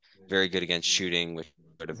Lord, very good against shooting, which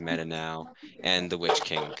sort of meta now, and the Witch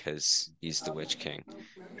King because he's the Witch King.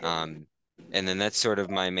 And then that's sort of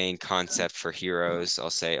my main concept for heroes. I'll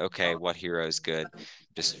say, okay, what hero is good?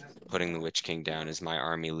 Just putting the Witch King down as my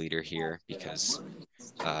army leader here because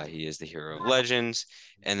he is the hero of legends.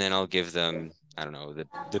 And then I'll give them, I don't know,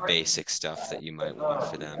 the basic stuff that you might want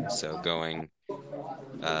for them. So going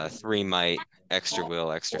 3 might, extra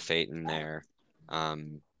will, extra fate in there.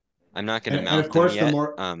 I'm not going to mount of course them yet.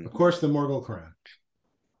 Of course, the Morgul crown.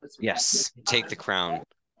 Yes, take the crown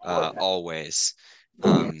always.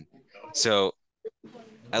 So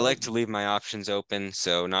I like to leave my options open,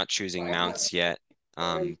 so not choosing mounts yet,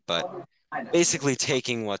 but basically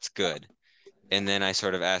taking what's good. And then I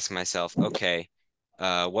sort of ask myself, okay,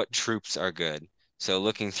 what troops are good? So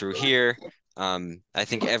looking through here, I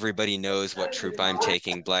think everybody knows what troop I'm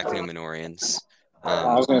taking, Black Numenoreans.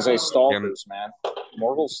 I was going to say Stalkers, man.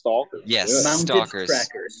 Morgul Stalkers. Yes, Mounted Stalkers.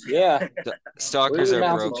 Crackers. Yeah. Stalkers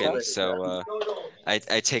are broken, so I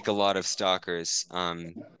take a lot of Stalkers.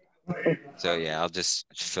 So yeah, I'll just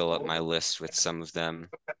fill up my list with some of them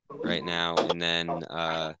right now, and then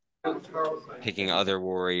picking other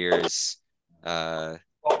warriors.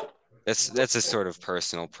 That's a sort of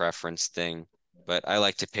personal preference thing, but I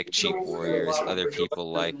like to pick cheap warriors. Other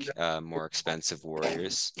people like more expensive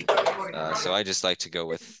warriors. So I just like to go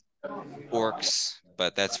with orcs,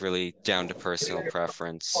 but that's really down to personal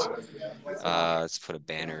preference. Let's put a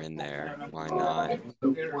banner in there. Why not?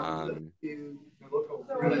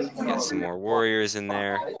 Get some more warriors in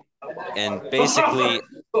there. And basically,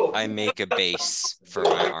 I make a base for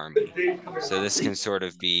my army. So this can sort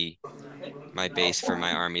of be my base for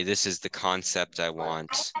my army. This is the concept I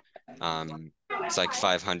want. It's like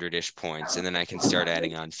 500-ish points, and then I can start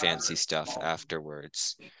adding on fancy stuff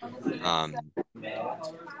afterwards.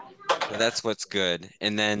 So that's what's good.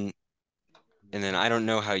 And then I don't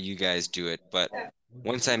know how you guys do it, but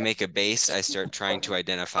once I make a base, I start trying to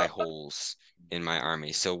identify holes in my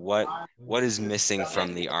army. So what is missing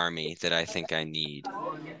from the army that I think I need?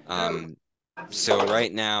 So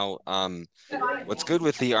right now, what's good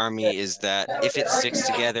with the army is that if it sticks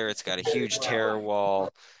together, it's got a huge terror wall.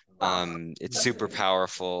 It's super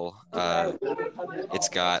powerful. It's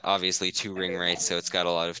got obviously 2 ring rates, so it's got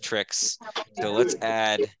a lot of tricks. So let's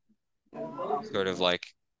add sort of like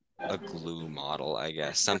a glue model, I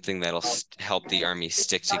guess, something that'll help the army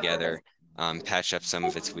stick together, patch up some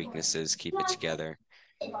of its weaknesses, keep it together.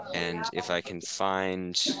 And if I can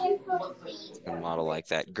find a model like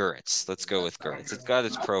that, Guritz, let's go with Guritz. It's got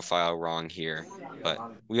its profile wrong here, but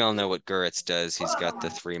we all know what Guritz does. He's got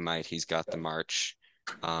the 3 might, he's got the march,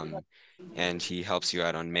 and he helps you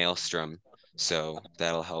out on Maelstrom. So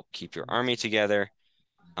that'll help keep your army together.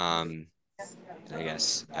 I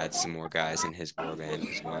guess add some more guys in his warband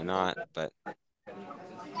because why not? But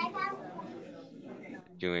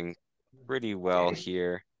doing pretty well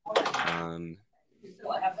here.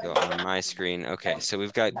 Go on my screen. Okay, so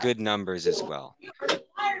we've got good numbers as well.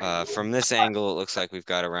 From this angle, it looks like we've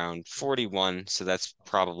got around 41, so that's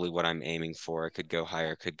probably what I'm aiming for. It could go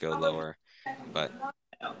higher, could go lower, but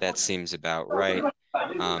that seems about right.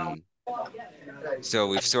 So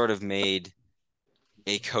we've sort of made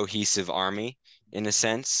a cohesive army in a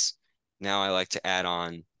sense. Now I like to add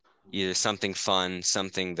on either something fun,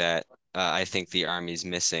 something that I think the army's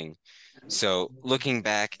missing. So looking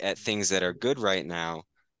back at things that are good right now,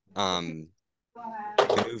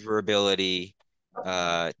 maneuverability,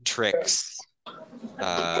 tricks,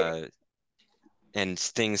 and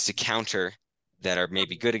things to counter that are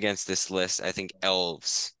maybe good against this list. I think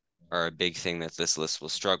elves are a big thing that this list will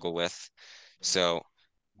struggle with. So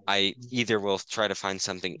I either will try to find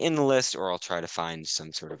something in the list or I'll try to find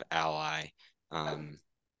some sort of ally.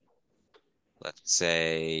 Let's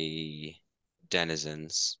say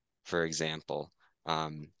denizens, for example.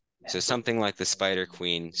 So something like the Spider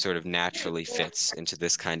Queen sort of naturally fits into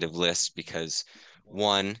this kind of list because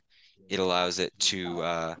one, it allows it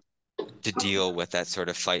to deal with that sort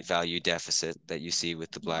of fight value deficit that you see with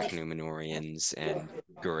the Black Numenoreans and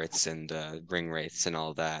Guritz and Ring Wraiths and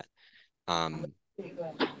all that. And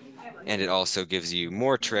it also gives you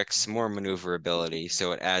more tricks, more maneuverability,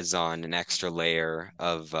 so it adds on an extra layer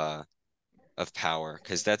of power,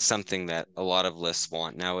 because that's something that a lot of lists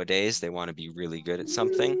want nowadays. They want to be really good at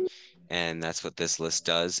something, and that's what this list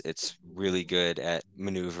does. It's really good at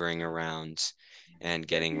maneuvering around and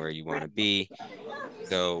getting where you want to be.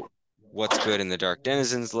 So what's good in the Dark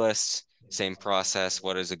Denizens list? Same process.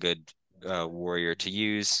 What is a good warrior to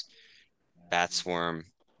use? Bat Swarm.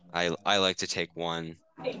 I like to take one.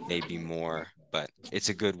 maybe more, but it's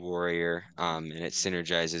a good warrior, and it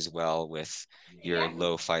synergizes well with your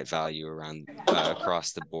low fight value around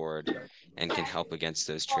across the board, and can help against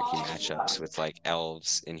those tricky matchups with like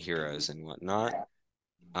elves and heroes and whatnot.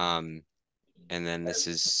 And then this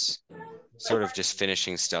is sort of just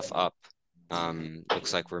finishing stuff up.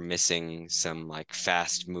 Looks like we're missing some like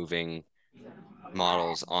fast moving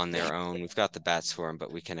models on their own. We've got the Bat Swarm,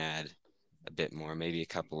 but we can add a bit more, maybe a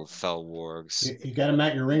couple of Fell Wargs. You got to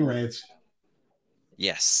mount your ring wraiths.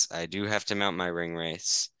 Yes, I do have to mount my ring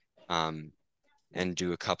wraiths, and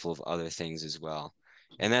do a couple of other things as well.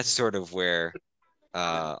 And that's sort of where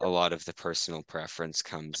a lot of the personal preference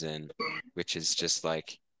comes in, which is just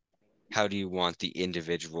like, how do you want the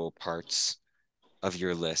individual parts of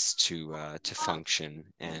your list to function,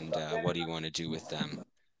 and what do you want to do with them?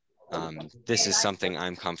 This is something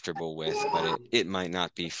I'm comfortable with, but it might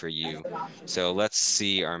not be for you. So let's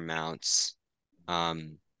see our mounts.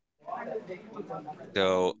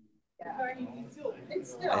 So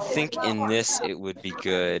I think in this it would be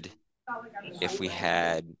good if we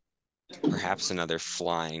had perhaps another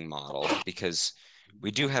flying model, because we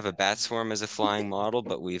do have a Bat Swarm as a flying model,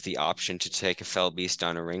 but we have the option to take a Fell Beast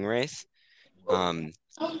on a Ring Wraith.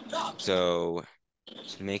 So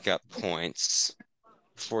to make up points,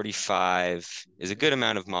 45 is a good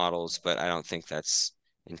amount of models, but I don't think that's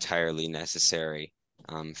entirely necessary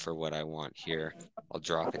for what I want here. I'll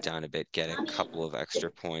drop it down a bit, get a couple of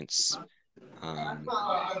extra points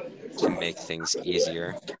to make things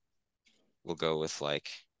easier. We'll go with like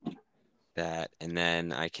that, and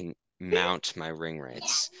then I can mount my ring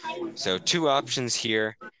wraiths. So 2 options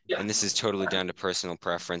here, and this is totally down to personal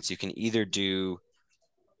preference. You can either do,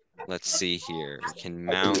 let's see here, you can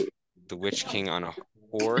mount the Witch King on a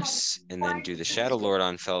horse and then do the Shadow Lord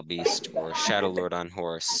on Fell Beast, or Shadow Lord on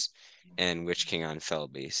horse and Witch King on Fell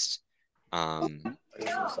Beast. And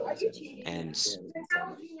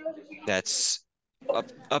that's up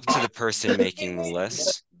to the person making the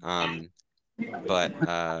list. But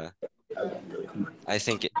I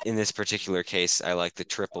think in this particular case, I like the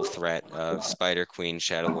triple threat of Spider Queen,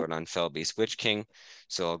 Shadow Lord on Fell Beast, Witch King.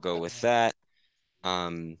 So I'll go with that.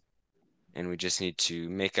 And we just need to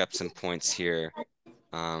make up some points here.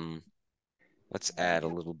 Let's add a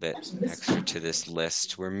little bit extra to this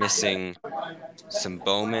list. We're missing some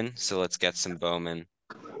bowmen, so let's get some bowmen.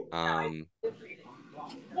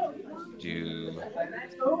 Do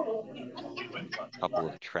a couple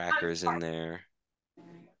of trackers in there.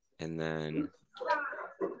 And then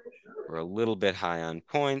we're a little bit high on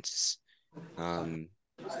points.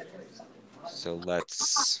 So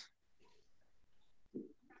let's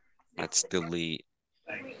delete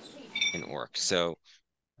an orc. So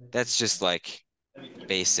that's just like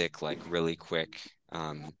basic, like really quick.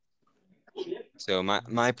 So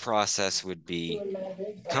my process would be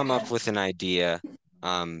come up with an idea,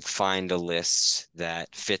 find a list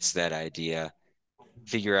that fits that idea,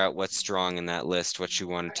 figure out what's strong in that list, what you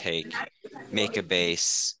want to take, make a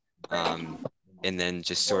base, and then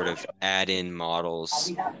just sort of add in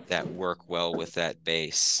models that work well with that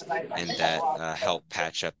base and that help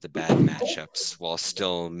patch up the bad matchups while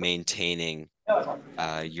still maintaining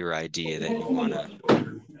your idea that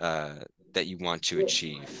you want to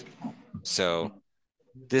achieve. So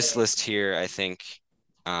this list here, I think,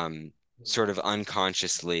 sort of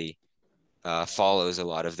unconsciously follows a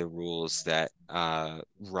lot of the rules that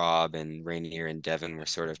Rob and Rainier and Devin were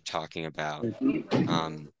sort of talking about,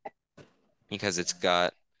 because it's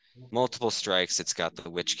got multiple strikes. It's got the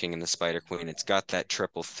Witch King and the Spider Queen. It's got that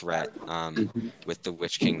triple threat with the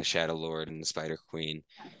Witch King, the Shadow Lord, and the Spider Queen.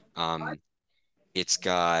 It's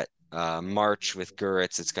got March with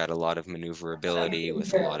Guritz. It's got a lot of maneuverability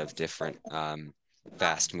with a lot of different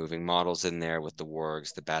fast-moving models in there with the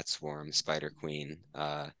Wargs, the Bat Swarm, Spider Queen,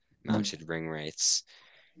 mounted ring wraiths.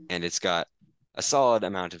 And it's got a solid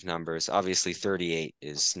amount of numbers. Obviously, 38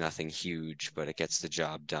 is nothing huge, but it gets the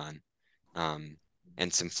job done. And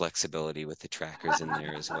some flexibility with the trackers in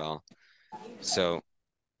there as well. So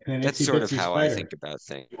that's sort of how I think about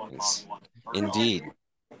things. Indeed.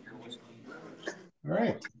 All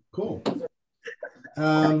right, cool.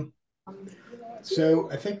 So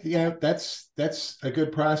I think, that's a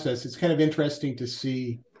good process. It's kind of interesting to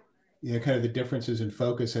see, kind of the differences in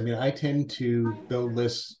focus. I mean, I tend to build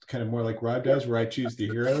lists kind of more like Rob does, where I choose the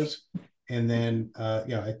heroes, and then,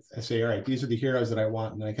 I say, all right, these are the heroes that I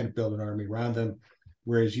want, and I kind of build an army around them.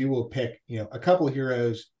 Whereas you will pick, a couple of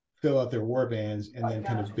heroes, fill out their war bands, and then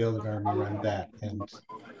kind of build an army around that. And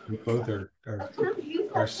both are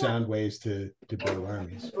sound ways to build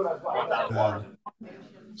armies.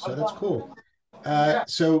 So that's cool.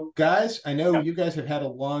 So guys, I know you guys have had a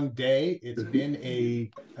long day. It's been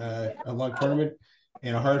a long tournament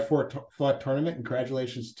and a hard fought tournament.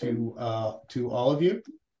 Congratulations to all of you.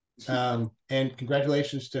 And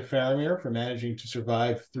congratulations to Faramir for managing to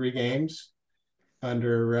survive 3 games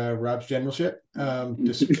under Rob's generalship,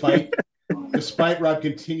 despite Rob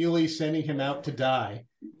continually sending him out to die.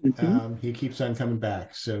 He keeps on coming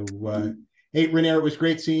back. So, hey, Renair, it was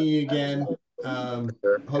great seeing you again.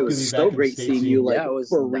 It was so great seeing you, like,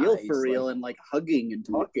 for real, and like hugging and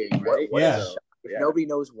talking, right? Yeah. If nobody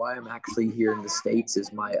knows why I'm actually here in the States,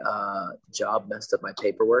 is my job messed up my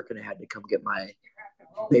paperwork, and I had to come get my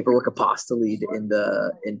paperwork apostilled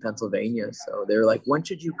in Pennsylvania. So they were like, "When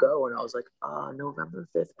should you go?" And I was like, November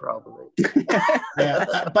 5th, probably.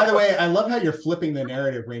 Yeah. By the way, I love how you're flipping the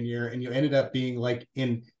narrative, Rainier, and you ended up being like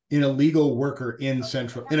an illegal worker an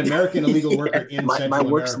American illegal worker in Central America. My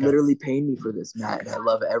work's literally paying me for this, Matt, and I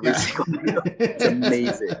love every single deal. It's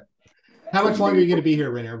amazing. How much longer are you going to be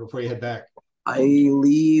here, Rainier, before you head back? I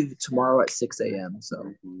leave tomorrow at 6 a.m.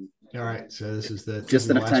 So. All right, so this is just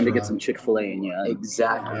enough time to get some Chick-fil-A in you.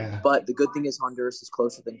 Exactly. Yeah. But the good thing is Honduras is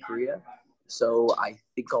closer than Korea, so I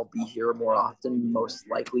think I'll be here more often, most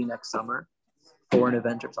likely next summer, for an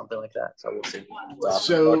event or something like that. So we'll see.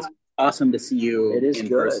 So it's awesome to see you. It is in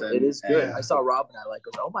good. person. It is good. Yeah. I saw Rob and I like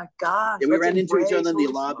goes, "Oh my gosh!" Yeah, we ran into each other in the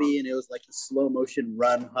lobby, and it was like a slow motion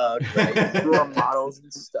run hug, right? Through our models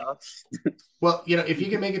and stuff. Well, if you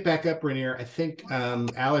can make it back up, Rainier, I think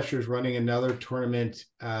Alisher's running another tournament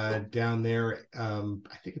down there.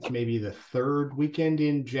 I think it's maybe the 3rd weekend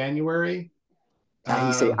in January.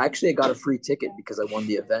 Actually, I got a free ticket because I won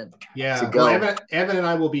the event. Yeah, to go. Well, Evan and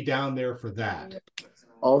I will be down there for that.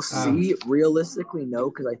 I'll see. Realistically,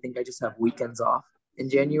 no, because I think I just have weekends off in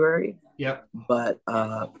January. Yep. But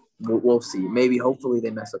we'll see. Maybe, hopefully,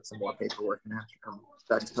 they mess up some more paperwork and I have to come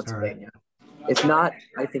back to Pennsylvania. Right. If not,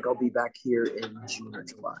 I think I'll be back here in June or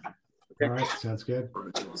July. Okay. All right, sounds good.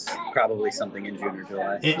 Probably something in June or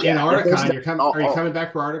July. In Articon, are you coming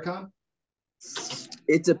back for Articon?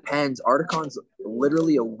 It depends. Articon's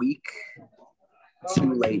literally a week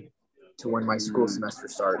too late to when my school semester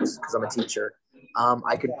starts because I'm a teacher.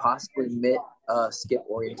 I could possibly skip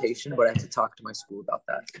orientation, but I have to talk to my school about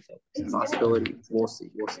that. So it's a possibility. We'll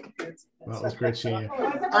see. Well, it was great seeing you.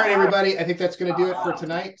 All right, everybody. I think that's going to do it for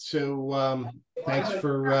tonight. So thanks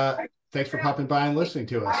for popping by and listening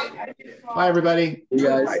to us. Bye, everybody. You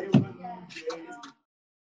guys.